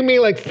treating me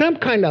like some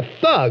kind of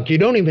thug. You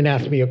don't even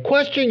ask me a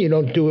question. You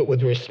don't do it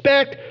with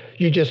respect.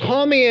 You just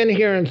haul me in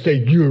here and say,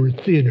 you're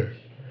a sinner.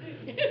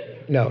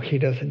 No, he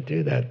doesn't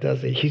do that,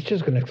 does he? He's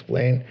just going to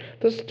explain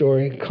the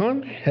story.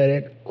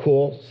 Calm-headed,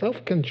 cool,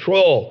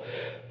 self-control.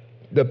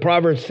 The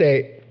Proverbs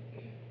say,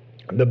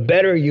 the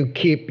better you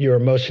keep your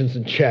emotions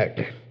in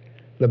check,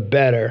 the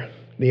better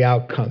the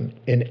outcome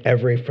in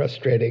every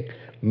frustrating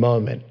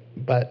moment.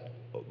 But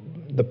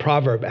the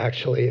proverb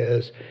actually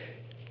is,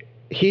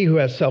 he who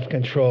has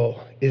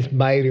self-control is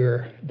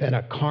mightier than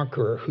a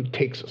conqueror who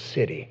takes a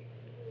city.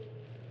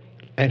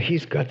 And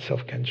he's got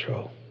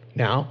self-control.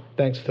 Now,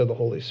 thanks to the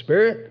Holy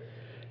Spirit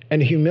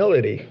and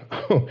humility.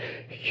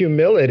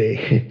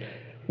 Humility.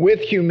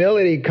 With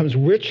humility comes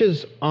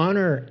riches,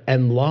 honor,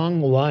 and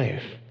long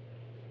life.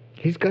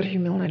 He's got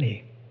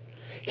humility.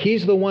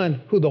 He's the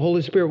one who the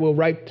Holy Spirit will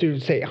write to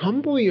say,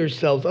 humble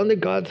yourselves under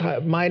God's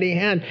mighty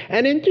hand,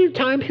 and in due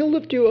time, he'll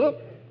lift you up.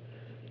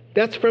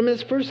 That's from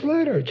his first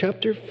letter,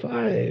 chapter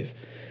 5.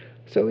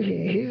 So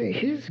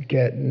he's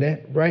getting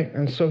it, right?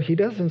 And so he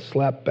doesn't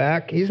slap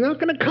back. He's not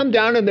going to come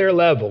down to their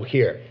level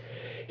here.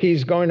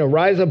 He's going to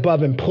rise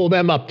above and pull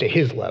them up to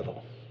his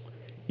level,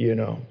 you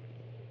know.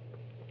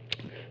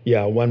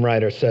 Yeah, one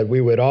writer said,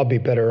 we would all be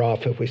better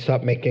off if we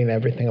stopped making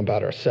everything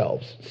about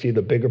ourselves, see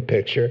the bigger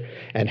picture,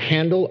 and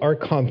handle our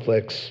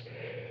conflicts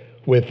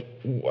with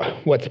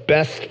what's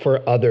best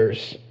for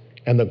others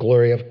and the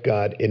glory of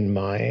God in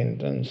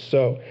mind. And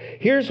so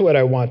here's what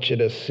I want you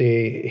to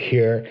see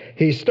here.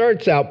 He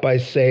starts out by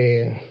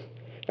saying,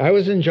 I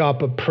was in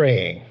Joppa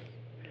praying.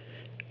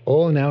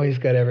 Oh, now he's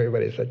got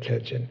everybody's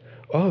attention.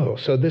 Oh,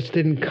 so this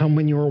didn't come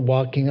when you were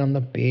walking on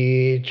the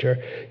beach, or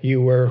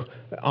you were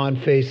on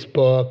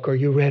Facebook, or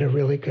you read a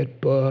really good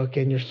book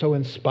and you're so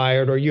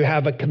inspired, or you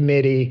have a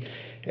committee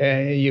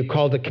and you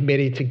called a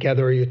committee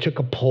together, or you took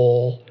a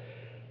poll.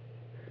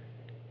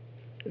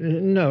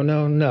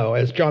 No.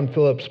 As John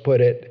Phillips put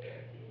it,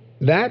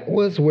 that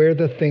was where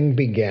the thing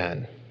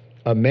began.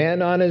 A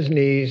man on his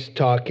knees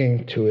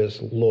talking to his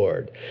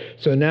Lord.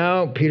 So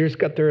now Peter's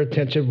got their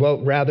attention.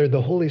 Well, rather,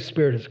 the Holy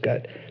Spirit has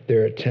got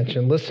their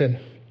attention. Listen,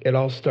 it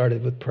all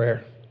started with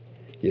prayer,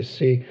 you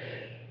see.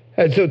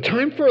 And so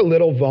time for a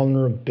little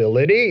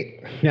vulnerability.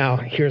 Now,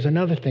 here's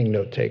another thing,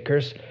 note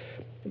takers.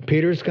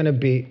 Peter's going to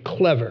be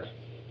clever.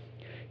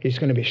 He's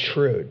going to be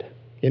shrewd.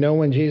 You know,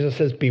 when Jesus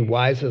says, be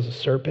wise as a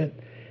serpent,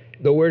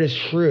 the word is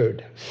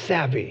shrewd,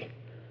 savvy.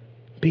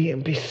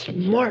 Be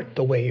smart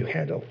the way you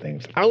handle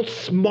things.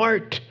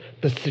 Outsmart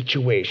the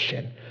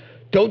situation.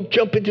 Don't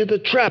jump into the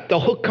trap. The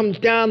hook comes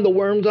down, the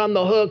worm's on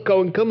the hook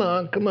going, come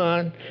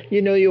on.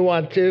 You know you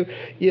want to,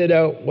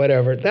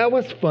 whatever. That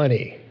was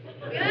funny.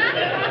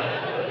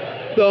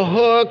 The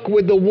hook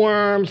with the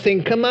worm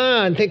saying, come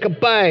on, take a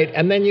bite,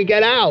 and then you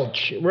get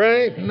ouch,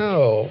 right?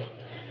 No,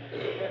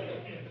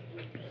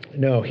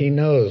 he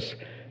knows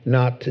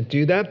not to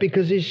do that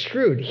because he's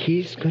shrewd.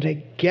 He's going to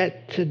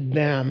get to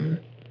them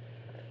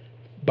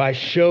by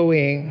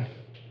showing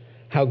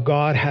how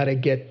God had to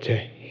get to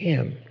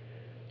him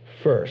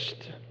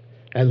first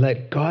and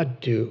let God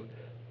do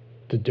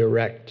the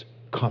direct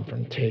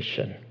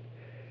confrontation.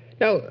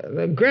 Now,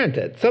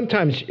 granted,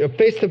 sometimes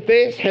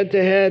face-to-face,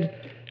 head-to-head,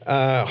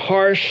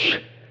 harsh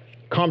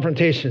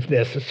confrontation is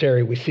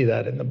necessary. We see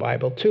that in the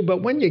Bible too.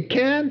 But when you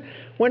can,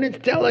 when it's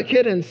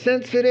delicate and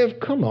sensitive,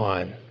 come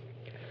on.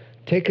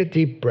 Take a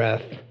deep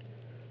breath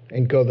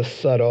and go the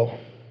subtle,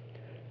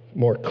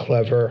 more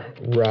clever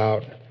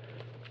route.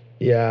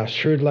 Yeah,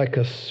 shrewd like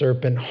a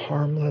serpent,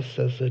 harmless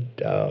as a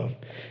dove,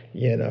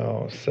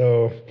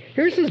 So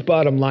here's his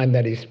bottom line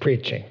that he's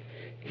preaching.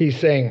 He's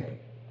saying,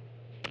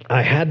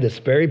 I had this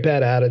very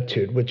bad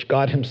attitude, which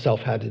God himself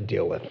had to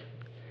deal with.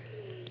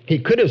 He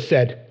could have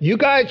said, you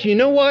guys, you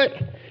know what?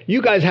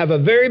 You guys have a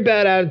very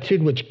bad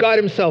attitude, which God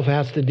himself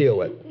has to deal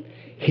with.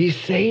 He's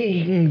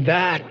saying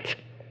that.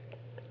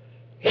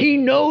 He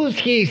knows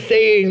he's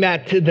saying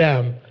that to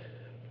them.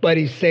 But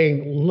he's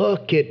saying,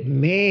 look at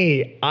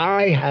me.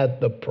 I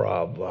had the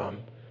problem.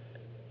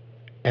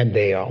 And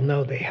they all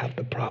know they have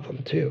the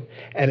problem too.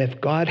 And if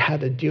God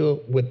had to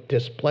deal with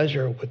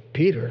displeasure with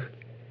Peter,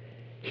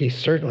 he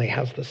certainly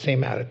has the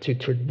same attitude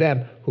toward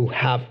them who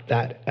have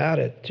that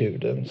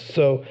attitude. And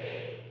so,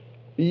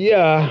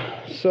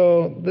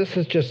 so this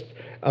is just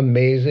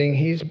amazing.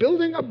 He's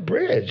building a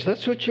bridge.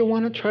 That's what you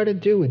want to try to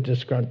do with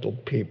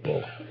disgruntled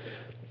people.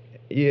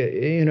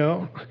 You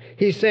know,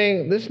 he's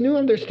saying this new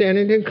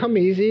understanding didn't come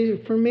easy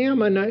for me.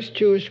 I'm a nice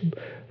Jewish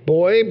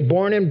boy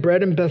born and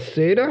bred in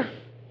Bethsaida.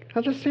 I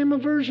have the same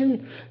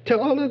aversion to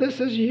all of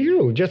this as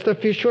you just a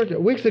few short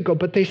weeks ago.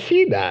 But they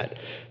see that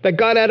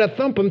God had to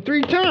thump him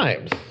 3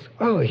 times.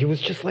 Oh, he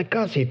was just like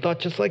us. He thought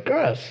just like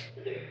us.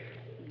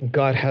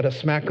 God had to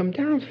smack him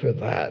down for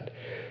that.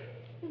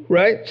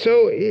 Right?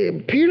 So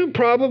Peter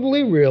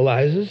probably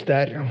realizes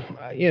that,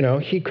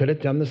 he could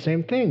have done the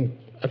same thing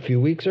a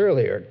few weeks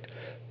earlier.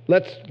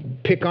 Let's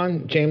pick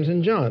on James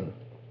and John.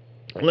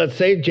 Let's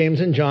say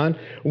James and John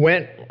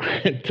went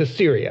to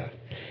Syria,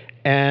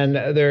 and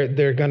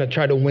they're going to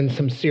try to win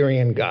some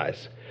Syrian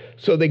guys.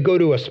 So they go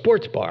to a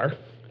sports bar,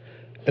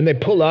 and they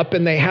pull up,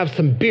 and they have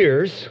some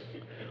beers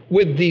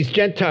with these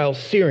Gentile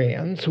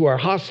Syrians who are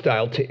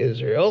hostile to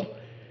Israel.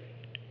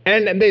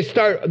 And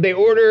they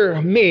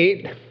order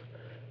meat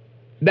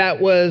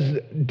that was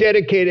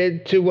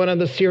dedicated to one of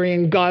the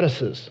Syrian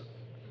goddesses.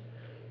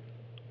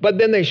 But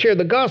then they share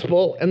the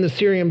gospel, and the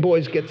Syrian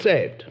boys get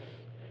saved.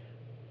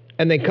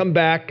 And they come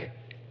back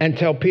and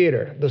tell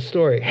Peter the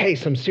story. Hey,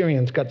 some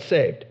Syrians got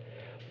saved.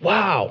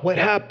 Wow, what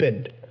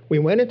happened? We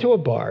went into a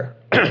bar,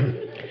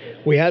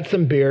 we had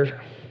some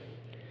beer,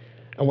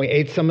 and we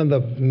ate some of the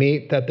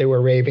meat that they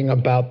were raving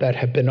about that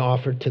had been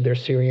offered to their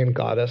Syrian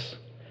goddess.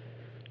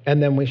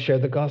 And then we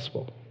shared the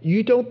gospel.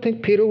 You don't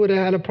think Peter would have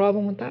had a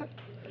problem with that?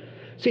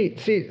 See,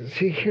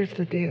 here's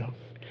the deal.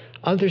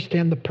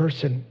 Understand the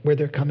person, where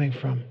they're coming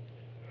from.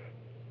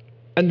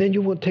 And then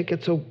you won't take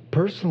it so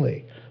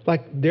personally.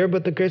 Like, there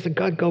but the grace of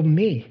God go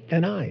me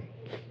and I.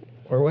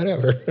 Or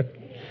whatever.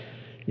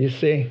 You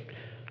see?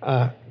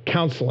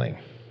 Counseling.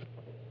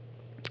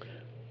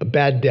 A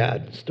bad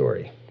dad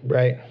story,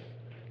 right?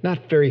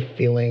 Not very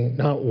feeling,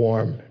 not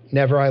warm.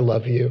 Never I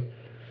love you.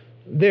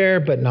 There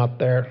but not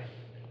there,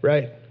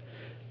 right?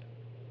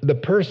 The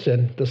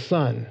person, the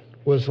son,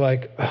 was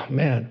like, oh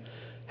man,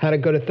 had to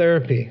go to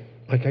therapy.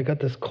 Like, I got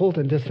this cold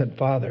and distant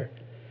father.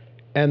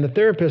 And the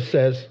therapist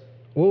says,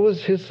 what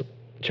was his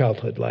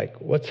childhood like?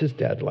 What's his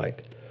dad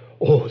like?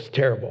 Oh, it's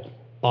terrible,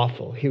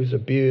 awful. He was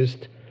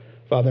abused.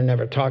 Father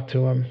never talked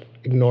to him,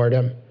 ignored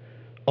him,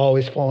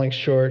 always falling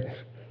short.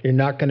 You're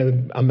not going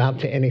to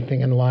amount to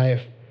anything in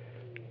life.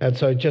 And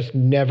so I just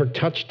never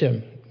touched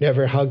him,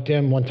 never hugged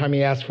him. One time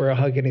he asked for a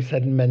hug and he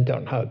said, men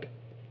don't hug.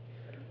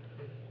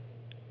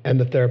 And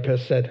the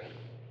therapist said,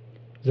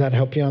 does that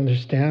help you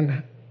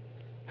understand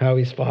how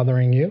he's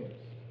fathering you?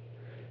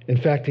 In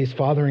fact, he's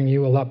fathering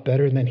you a lot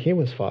better than he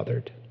was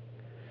fathered.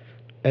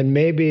 And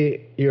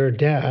maybe your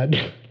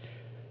dad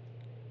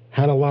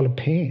had a lot of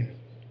pain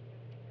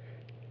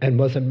and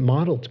wasn't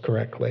modeled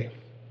correctly.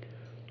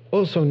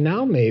 Oh, so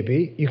now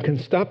maybe you can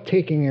stop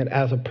taking it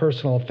as a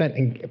personal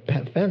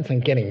offense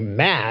and getting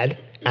mad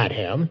at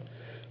him.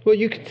 Well,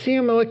 you can see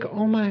him like,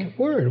 oh my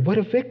word, what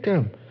a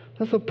victim.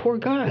 That's a poor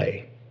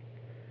guy.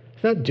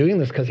 He's not doing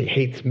this because he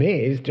hates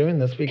me. He's doing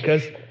this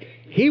because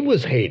he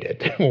was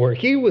hated or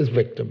he was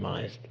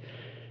victimized.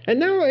 And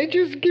now it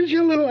just gives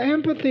you a little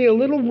empathy, a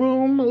little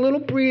room, a little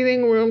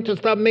breathing room to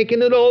stop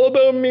making it all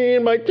about me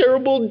and my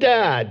terrible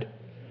dad.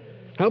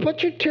 How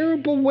about your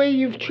terrible way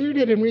you've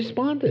treated and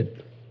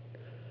responded?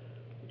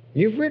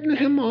 You've written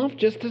him off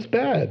just as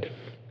bad.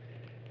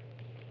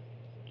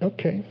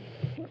 Okay.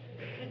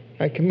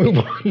 I can move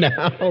on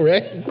now,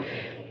 right?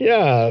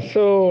 Yeah,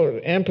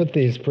 so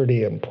empathy is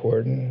pretty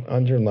important.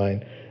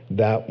 Underline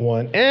that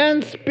one.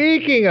 And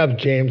speaking of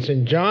James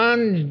and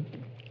John,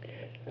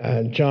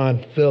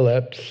 John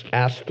Phillips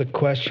asked the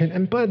question,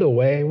 and by the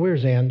way,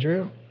 where's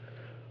Andrew?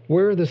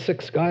 Where are the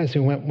 6 guys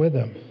who went with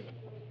him?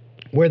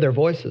 Where are their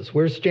voices?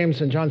 Where's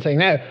James and John saying,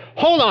 hey,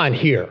 hold on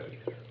here.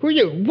 Who are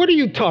you? What are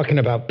you talking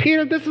about?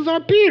 Peter, this is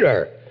our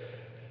Peter.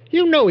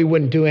 You know he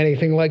wouldn't do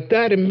anything like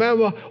that. And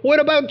what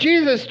about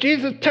Jesus?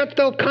 Jesus touched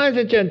all kinds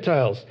of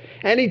Gentiles,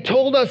 and he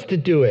told us to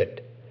do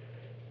it.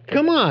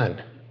 Come on.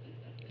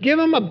 Give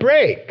him a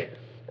break.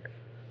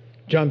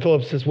 John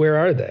Phillips says, where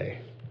are they?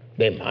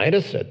 They might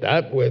have said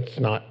that. It's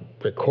not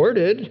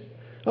recorded.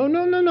 Oh,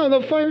 no,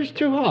 the fire's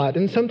too hot.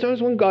 And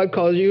sometimes when God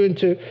calls you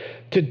to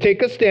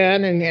take a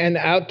stand and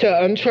out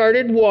to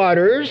uncharted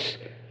waters,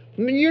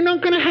 you're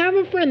not going to have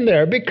a friend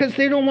there because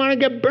they don't want to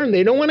get burned.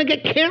 They don't want to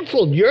get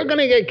canceled. You're going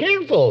to get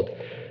canceled.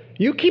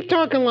 You keep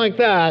talking like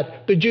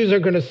that, the Jews are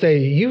going to say,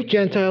 you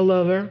Gentile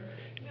lover,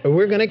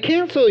 we're going to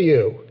cancel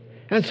you.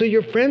 And so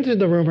your friends in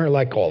the room are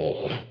like,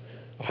 oh,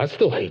 I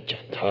still hate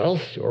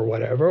Gentiles or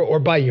whatever, or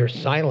by your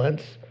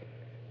silence.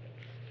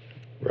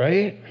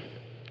 Right?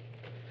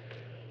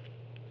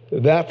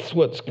 That's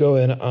what's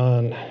going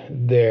on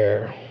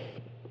there.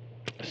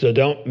 So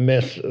don't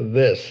miss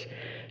this.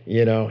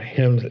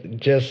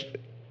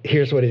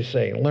 Here's what he's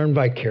saying. Learn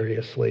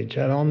vicariously,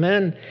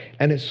 gentlemen.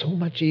 And it's so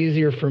much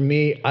easier for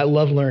me. I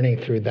love learning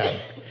through that.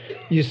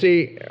 You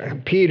see,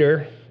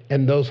 Peter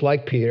and those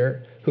like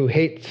Peter who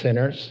hate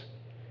sinners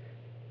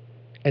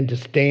and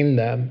disdain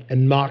them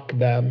and mock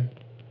them,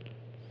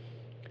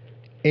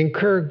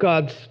 incur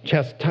God's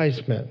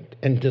chastisement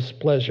and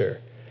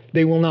displeasure.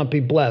 They will not be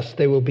blessed.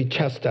 They will be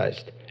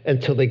chastised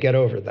until they get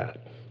over that.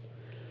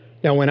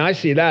 Now, when I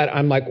see that,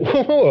 I'm like,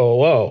 whoa, whoa,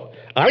 whoa.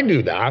 I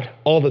do that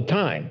all the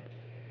time.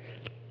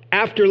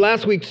 After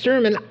last week's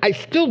sermon, I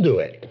still do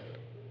it.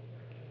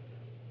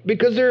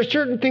 Because there are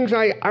certain things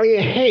I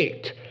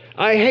hate.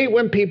 I hate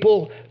when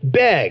people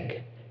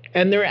beg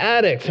and they're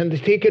addicts and they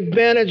take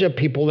advantage of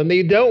people and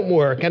they don't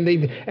work and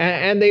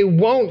they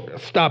won't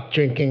stop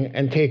drinking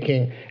and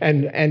taking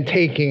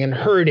and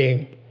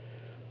hurting.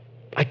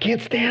 I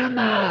can't stand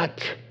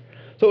that.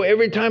 So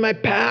every time I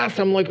pass,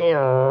 I'm like,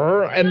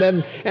 and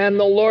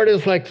the Lord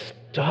is like,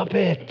 stop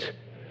it.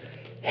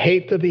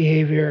 Hate the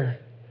behavior.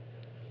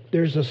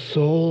 There's a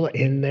soul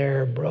in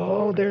there,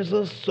 bro. There's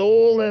a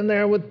soul in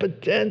there with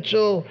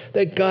potential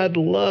that God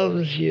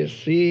loves, you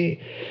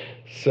see.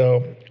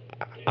 So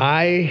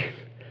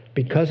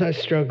because I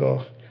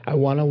struggle, I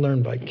want to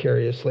learn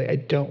vicariously. I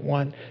don't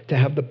want to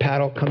have the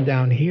paddle come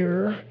down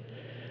here.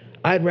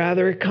 I'd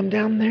rather it come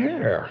down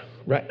there.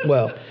 Right?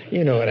 Well,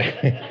 you know what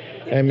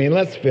I mean.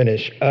 Let's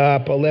finish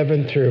up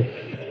 11 through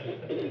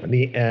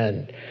the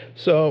end.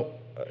 So,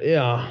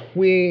 yeah,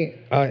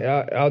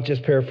 I'll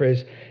just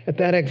paraphrase. At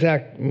that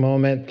exact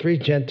moment, 3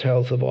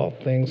 Gentiles of all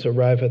things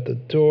arrive at the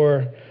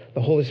door.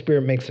 The Holy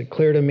Spirit makes it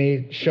clear to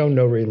me, show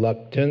no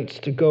reluctance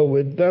to go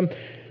with them.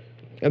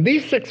 And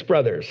these 6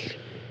 brothers,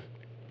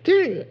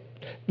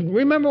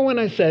 remember when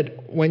I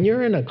said, when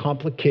you're in a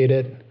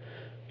complicated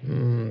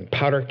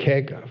powder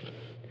keg of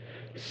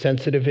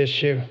sensitive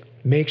issue,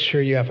 make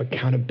sure you have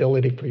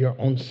accountability for your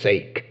own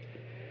sake.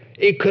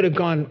 It could have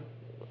gone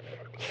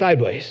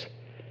sideways,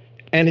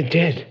 and it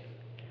did.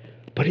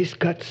 But he's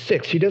got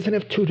 6. He doesn't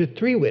have 2 to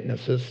 3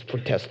 witnesses for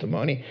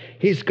testimony.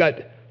 He's got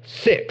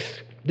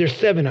 6. There's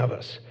 7 of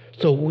us.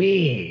 So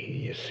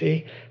you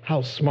see,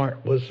 how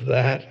smart was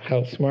that?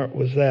 How smart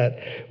was that?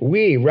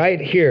 We,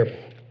 right here,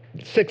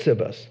 6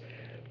 of us.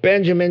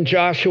 Benjamin,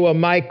 Joshua,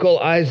 Michael,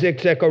 Isaac,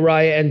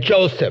 Zechariah, and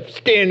Joseph,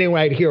 standing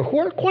right here, who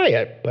are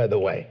quiet, by the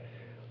way.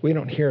 We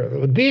don't hear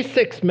them. These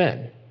 6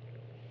 men,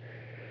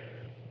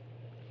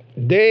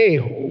 they,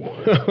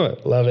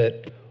 love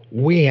it,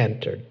 we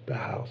entered the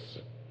house.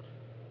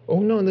 Oh,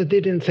 no, they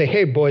didn't say,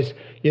 hey, boys,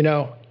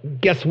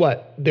 guess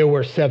what? There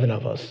were 7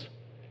 of us.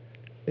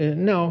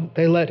 No,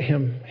 they let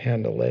him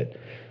handle it.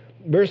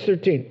 Verse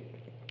 13,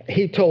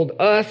 he told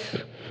us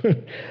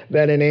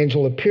that an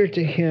angel appeared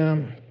to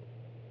him,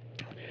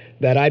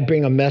 that I'd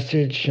bring a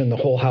message and the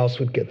whole house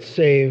would get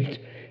saved.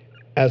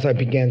 As I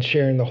began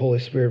sharing, the Holy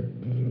Spirit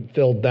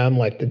filled them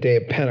like the day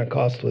of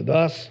Pentecost with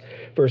us.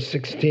 Verse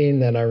 16,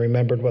 then I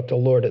remembered what the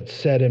Lord had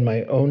said in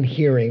my own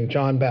hearing,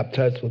 John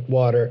baptized with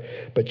water,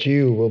 but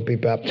you will be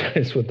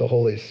baptized with the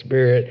Holy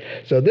Spirit.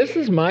 So this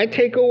is my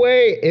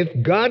takeaway.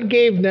 If God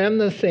gave them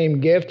the same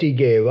gift he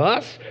gave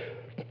us,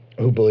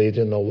 who believed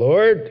in the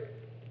Lord,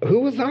 who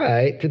was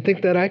I to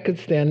think that I could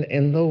stand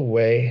in the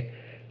way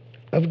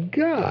of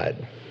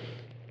God?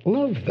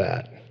 Love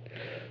that.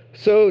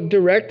 So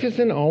direct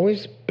isn't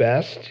always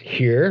best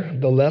here.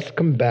 The less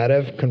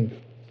combative,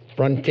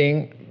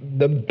 confronting,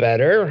 the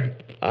better,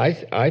 I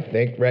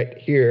think, right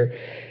here.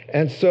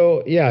 And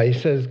so, yeah, he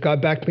says,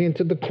 God backed me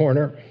into the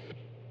corner.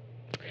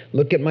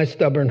 Look at my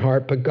stubborn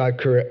heart, but God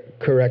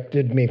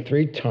corrected me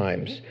 3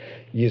 times,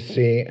 you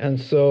see. And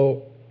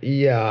so,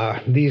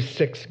 yeah, these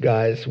 6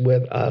 guys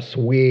with us,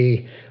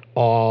 we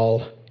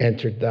all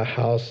entered the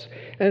house.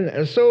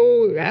 And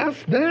so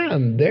ask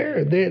them.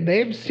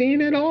 They've seen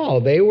it all.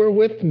 They were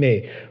with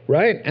me,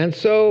 right? And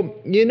so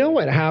you know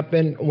what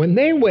happened when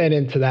they went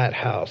into that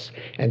house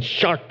and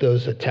shocked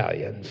those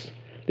Italians.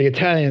 The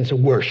Italians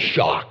were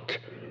shocked.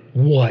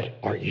 What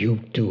are you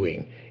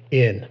doing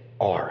in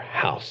our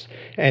house?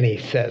 And he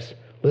says,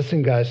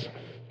 listen, guys,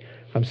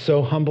 I'm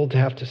so humbled to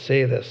have to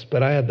say this,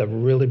 but I had the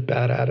really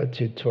bad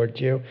attitude toward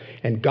you.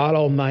 And God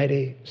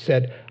Almighty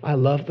said, I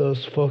love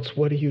those folks.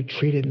 What are you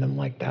treating them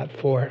like that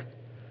for?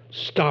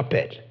 Stop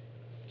it.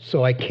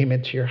 So I came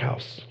into your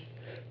house.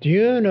 Do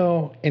you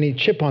know any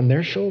chip on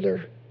their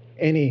shoulder?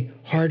 Any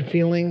hard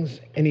feelings?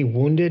 Any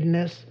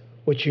woundedness?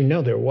 Which you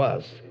know there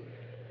was.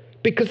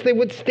 Because they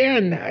would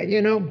stand,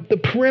 the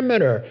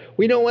perimeter.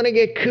 We don't want to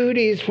get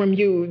cooties from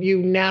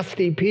you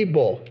nasty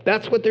people.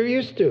 That's what they're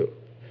used to.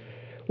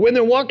 When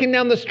they're walking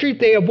down the street,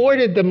 they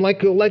avoided them like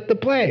the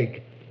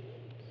plague.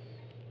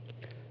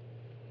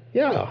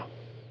 Yeah.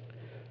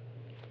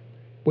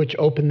 Which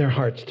opened their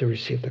hearts to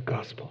receive the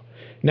gospel.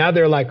 Now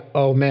they're like,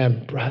 oh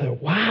man, brother,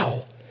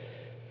 wow.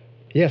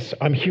 Yes,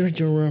 I'm here in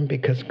your room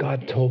because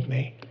God told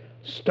me.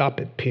 Stop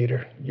it,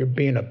 Peter. You're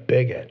being a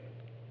bigot.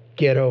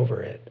 Get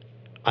over it.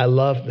 I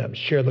love them.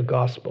 Share the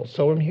gospel.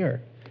 So I'm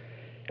here.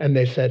 And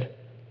they said,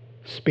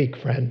 speak,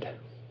 friend.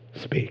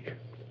 Speak.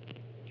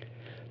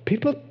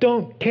 People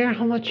don't care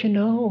how much you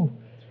know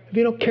if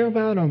you don't care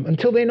about them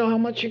until they know how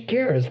much you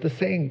care, as the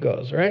saying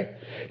goes, right?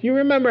 You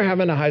remember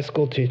having a high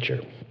school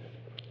teacher.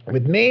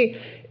 With me,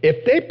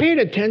 if they paid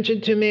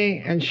attention to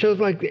me and showed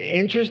like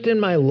interest in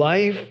my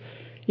life,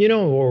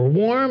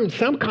 or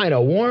some kind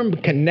of warm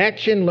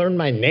connection, learn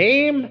my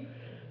name,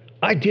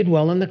 I did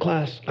well in the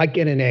class. I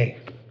get an A.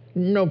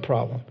 No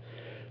problem.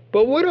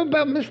 But what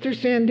about Mr.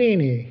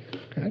 Sandini?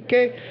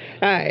 Okay.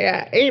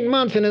 8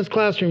 months in his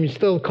classroom, he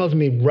still calls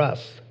me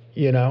Russ,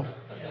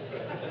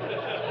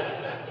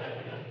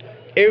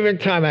 Every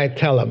time I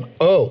tell him,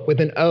 oh,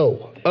 with an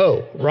O.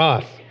 Oh,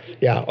 Ross.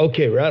 Yeah,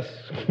 okay, Russ.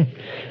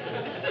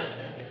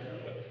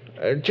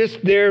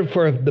 Just there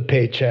for the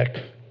paycheck.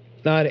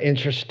 Not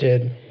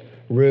interested.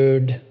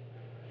 Rude.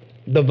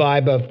 The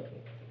vibe of,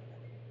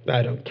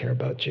 I don't care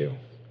about you.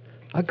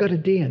 I got a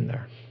D in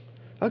there.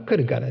 I could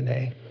have got an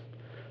A.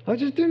 I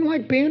just didn't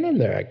like being in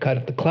there. I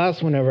cut the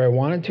class whenever I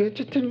wanted to.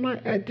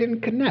 I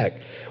didn't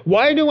connect.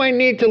 Why do I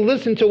need to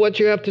listen to what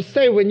you have to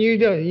say when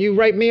you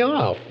write me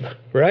off,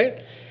 right?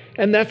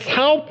 And that's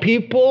how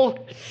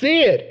people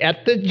see it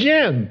at the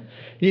gym.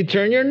 You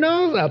turn your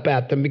nose up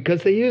at them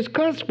because they use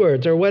cuss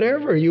words or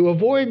whatever. You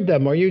avoid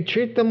them or you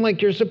treat them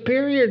like you're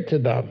superior to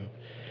them.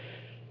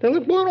 They're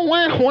like, well,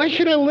 why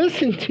should I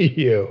listen to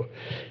you?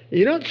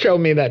 You don't show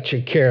me that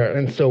you care.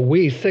 And so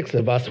we, 6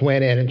 of us,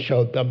 went in and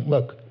showed them,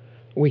 look,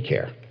 we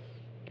care.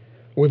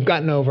 We've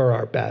gotten over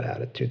our bad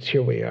attitudes.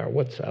 Here we are.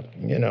 What's up?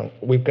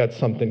 We've got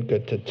something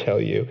good to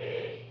tell you.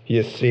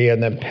 You see,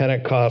 and then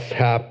Pentecost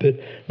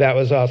happened. That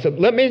was awesome.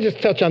 Let me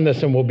just touch on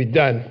this and we'll be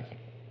done.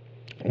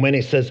 When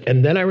he says,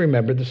 and then I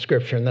remembered the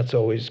scripture, and that's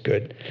always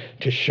good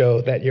to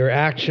show that your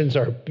actions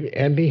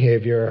and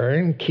behavior are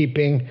in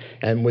keeping,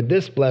 and with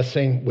this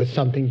blessing, with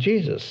something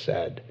Jesus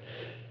said.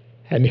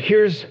 And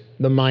here's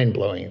the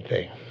mind-blowing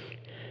thing.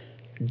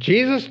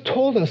 Jesus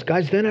told us,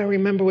 guys, then I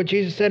remember what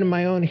Jesus said in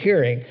my own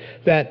hearing,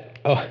 that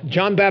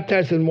John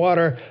baptized in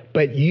water,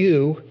 but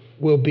you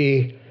will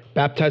be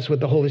baptized with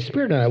the Holy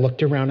Spirit. And I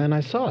looked around and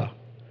I saw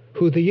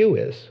who the you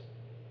is.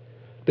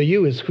 The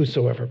you is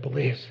whosoever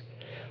believes.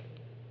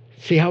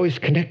 See how he's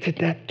connected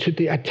that to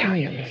the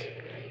Italians,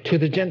 to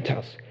the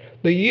Gentiles.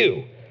 The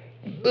you.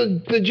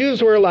 The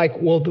Jews were like,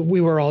 well,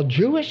 we were all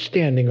Jewish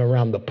standing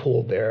around the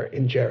pool there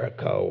in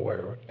Jericho,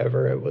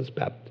 wherever it was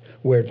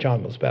where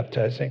John was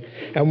baptizing.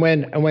 And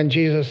when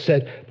Jesus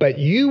said, but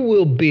you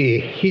will be,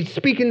 he's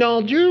speaking to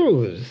all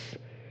Jews.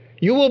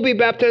 You will be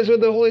baptized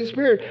with the Holy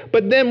Spirit.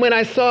 But then when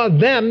I saw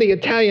them, the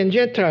Italian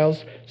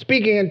Gentiles,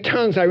 speaking in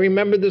tongues, I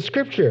remembered the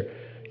scripture.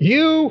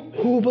 You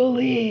who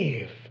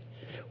believe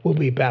will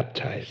be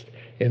baptized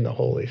in the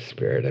Holy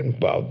Spirit.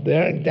 And well,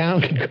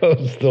 down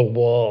goes the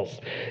walls.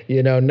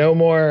 No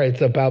more it's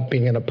about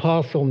being an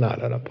apostle,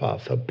 not an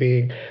apostle,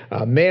 being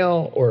a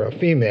male or a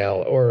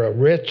female, or a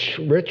rich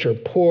or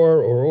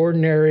poor, or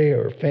ordinary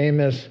or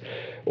famous,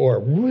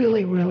 or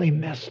really, really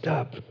messed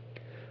up.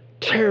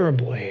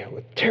 Terribly,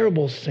 with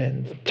terrible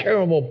sins,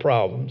 terrible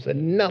problems,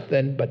 and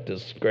nothing but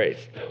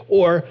disgrace.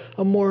 Or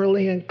a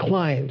morally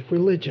inclined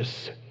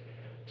religious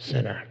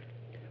sinner.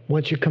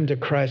 Once you come to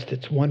Christ,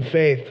 it's one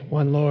faith,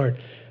 one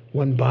Lord,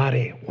 one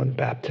body, one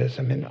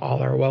baptism, and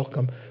all are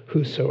welcome,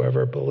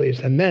 whosoever believes.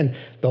 And then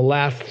the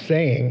last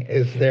saying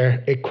is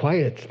there, it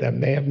quiets them.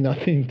 They have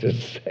nothing to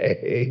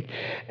say,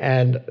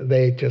 and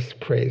they just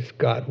praise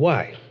God.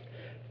 Why?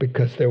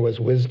 Because there was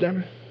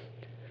wisdom,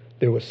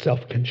 there was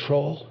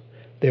self-control,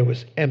 there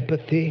was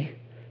empathy,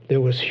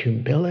 there was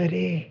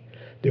humility,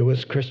 there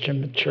was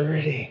Christian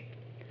maturity,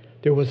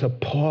 there was a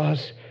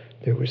pause,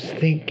 there was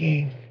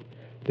thinking,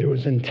 there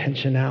was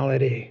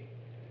intentionality,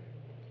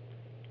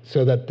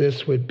 so that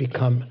this would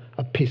become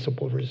a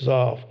peaceable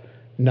resolve,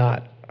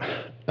 not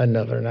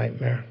another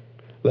nightmare.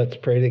 Let's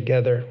pray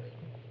together.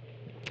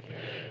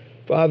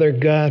 Father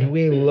God,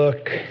 we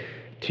look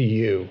to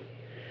you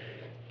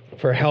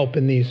for help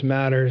in these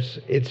matters.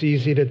 It's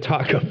easy to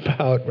talk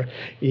about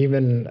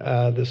even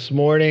this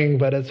morning,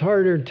 but it's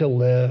harder to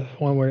live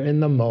when we're in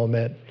the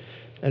moment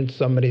and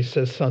somebody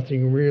says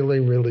something really,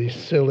 really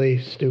silly,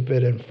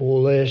 stupid, and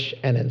foolish,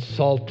 and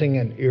insulting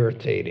and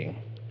irritating.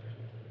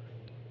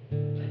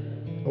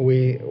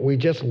 We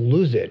just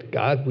lose it,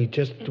 God.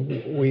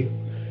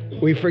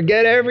 We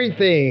forget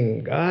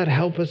everything. God,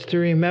 help us to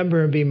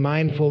remember and be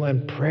mindful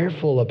and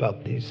prayerful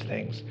about these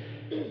things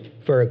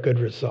for a good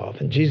resolve.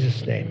 In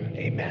Jesus' name,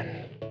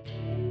 amen.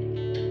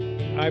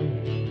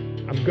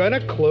 I'm going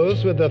to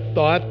close with a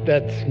thought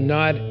that's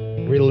not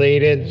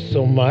related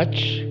so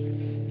much,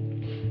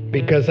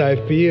 because I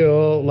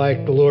feel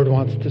like the Lord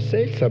wants to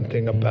say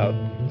something about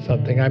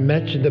something. I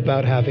mentioned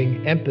about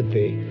having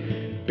empathy,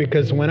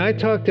 because when I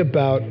talked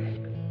about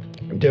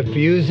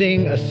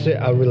diffusing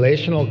a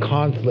relational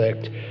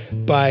conflict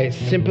by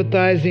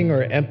sympathizing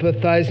or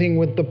empathizing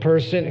with the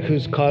person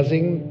who's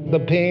causing the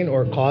pain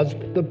or caused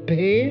the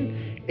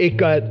pain, it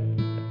got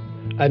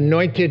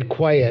anointed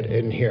quiet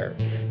in here.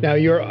 Now,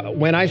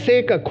 when I say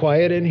it got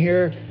quiet in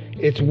here,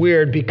 it's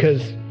weird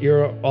because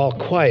you're all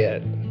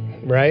quiet,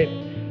 right?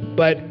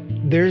 But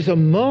there's a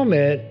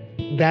moment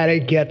that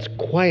it gets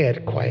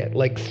quiet,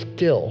 like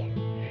still.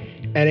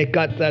 And it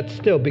got that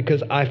still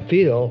because I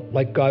feel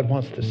like God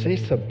wants to say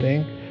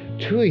something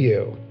to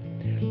you.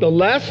 The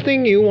last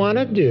thing you want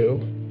to do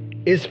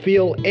is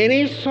feel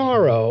any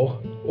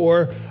sorrow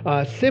or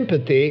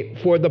sympathy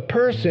for the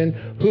person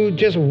who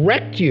just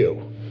wrecked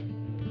you.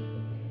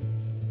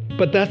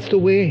 But that's the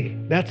way.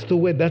 That's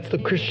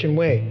the Christian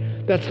way.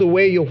 That's the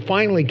way you'll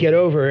finally get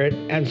over it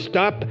and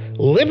stop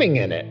living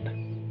in it.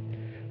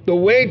 The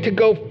way to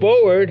go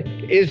forward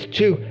is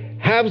to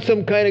have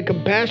some kind of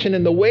compassion.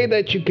 And the way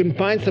that you can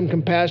find some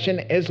compassion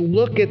is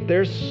look at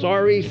their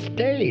sorry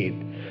state.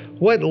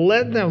 What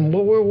led them?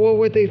 What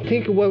were they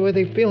thinking? What were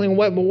they feeling?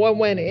 What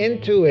went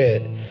into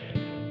it?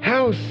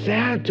 How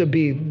sad to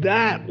be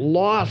that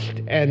lost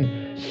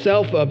and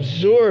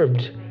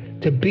self-absorbed,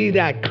 to be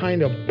that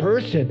kind of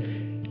person.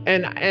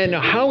 And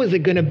how is it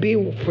going to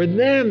be for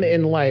them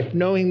in life,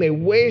 knowing they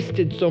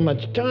wasted so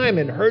much time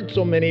and hurt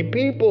so many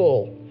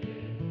people?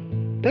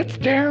 That's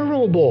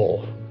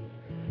terrible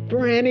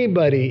for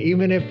anybody,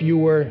 even if you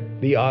were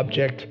the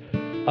object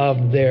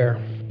of their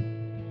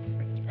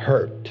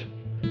hurt.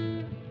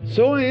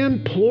 So I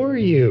implore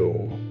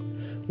you,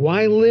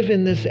 why live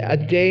in this a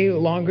day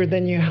longer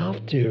than you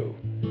have to?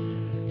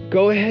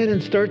 Go ahead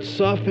and start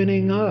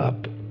softening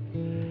up.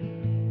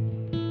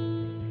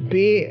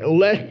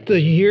 Let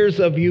the years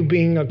of you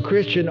being a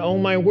Christian, oh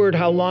my word,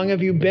 how long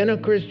have you been a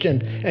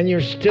Christian and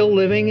you're still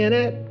living in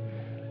it?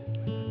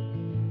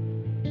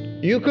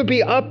 You could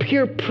be up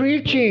here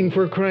preaching,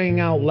 for crying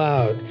out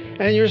loud,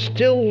 and you're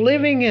still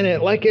living in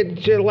it like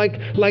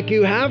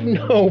you have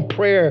no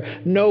prayer,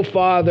 no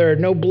Father,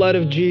 no blood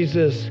of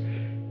Jesus,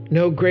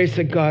 no grace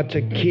of God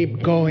to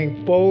keep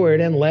going forward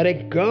and let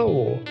it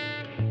go.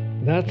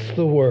 That's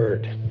the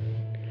word.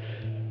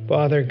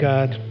 Father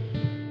God,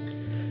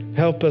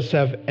 help us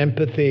have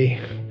empathy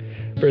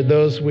for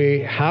those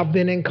we have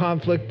been in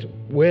conflict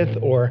with,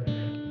 or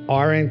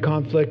are in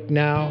conflict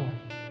now,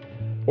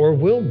 or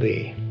will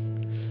be.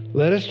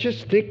 Let us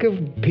just think of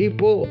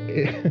people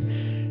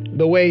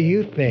the way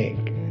you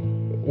think,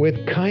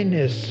 with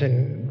kindness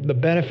and the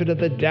benefit of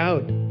the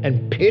doubt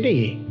and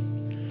pity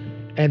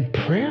and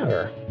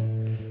prayer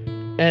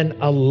and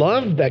a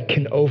love that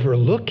can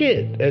overlook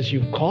it, as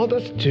you've called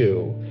us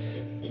to.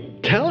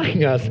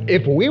 Telling us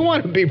if we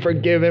want to be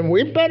forgiven,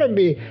 we better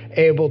be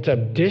able to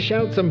dish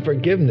out some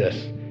forgiveness.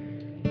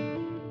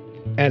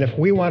 And if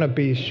we want to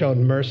be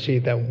shown mercy,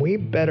 then we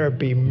better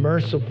be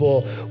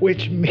merciful,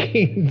 which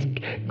means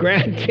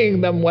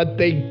granting them what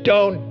they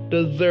don't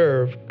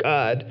deserve.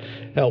 God,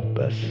 help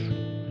us.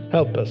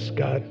 Help us,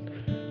 God.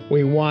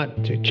 We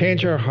want to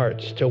change our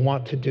hearts to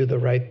want to do the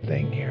right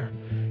thing here.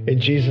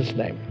 In Jesus'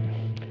 name,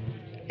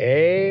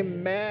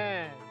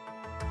 amen.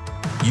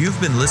 You've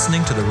been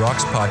listening to the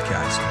Rocks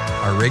Podcast.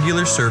 Our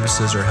regular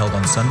services are held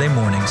on Sunday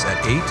mornings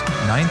at 8,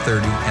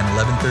 9:30, and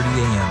 11:30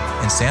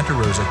 a.m. in Santa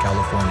Rosa,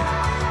 California.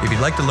 If you'd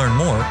like to learn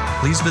more,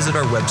 please visit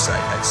our website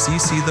at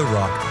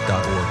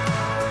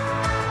cctherock.org.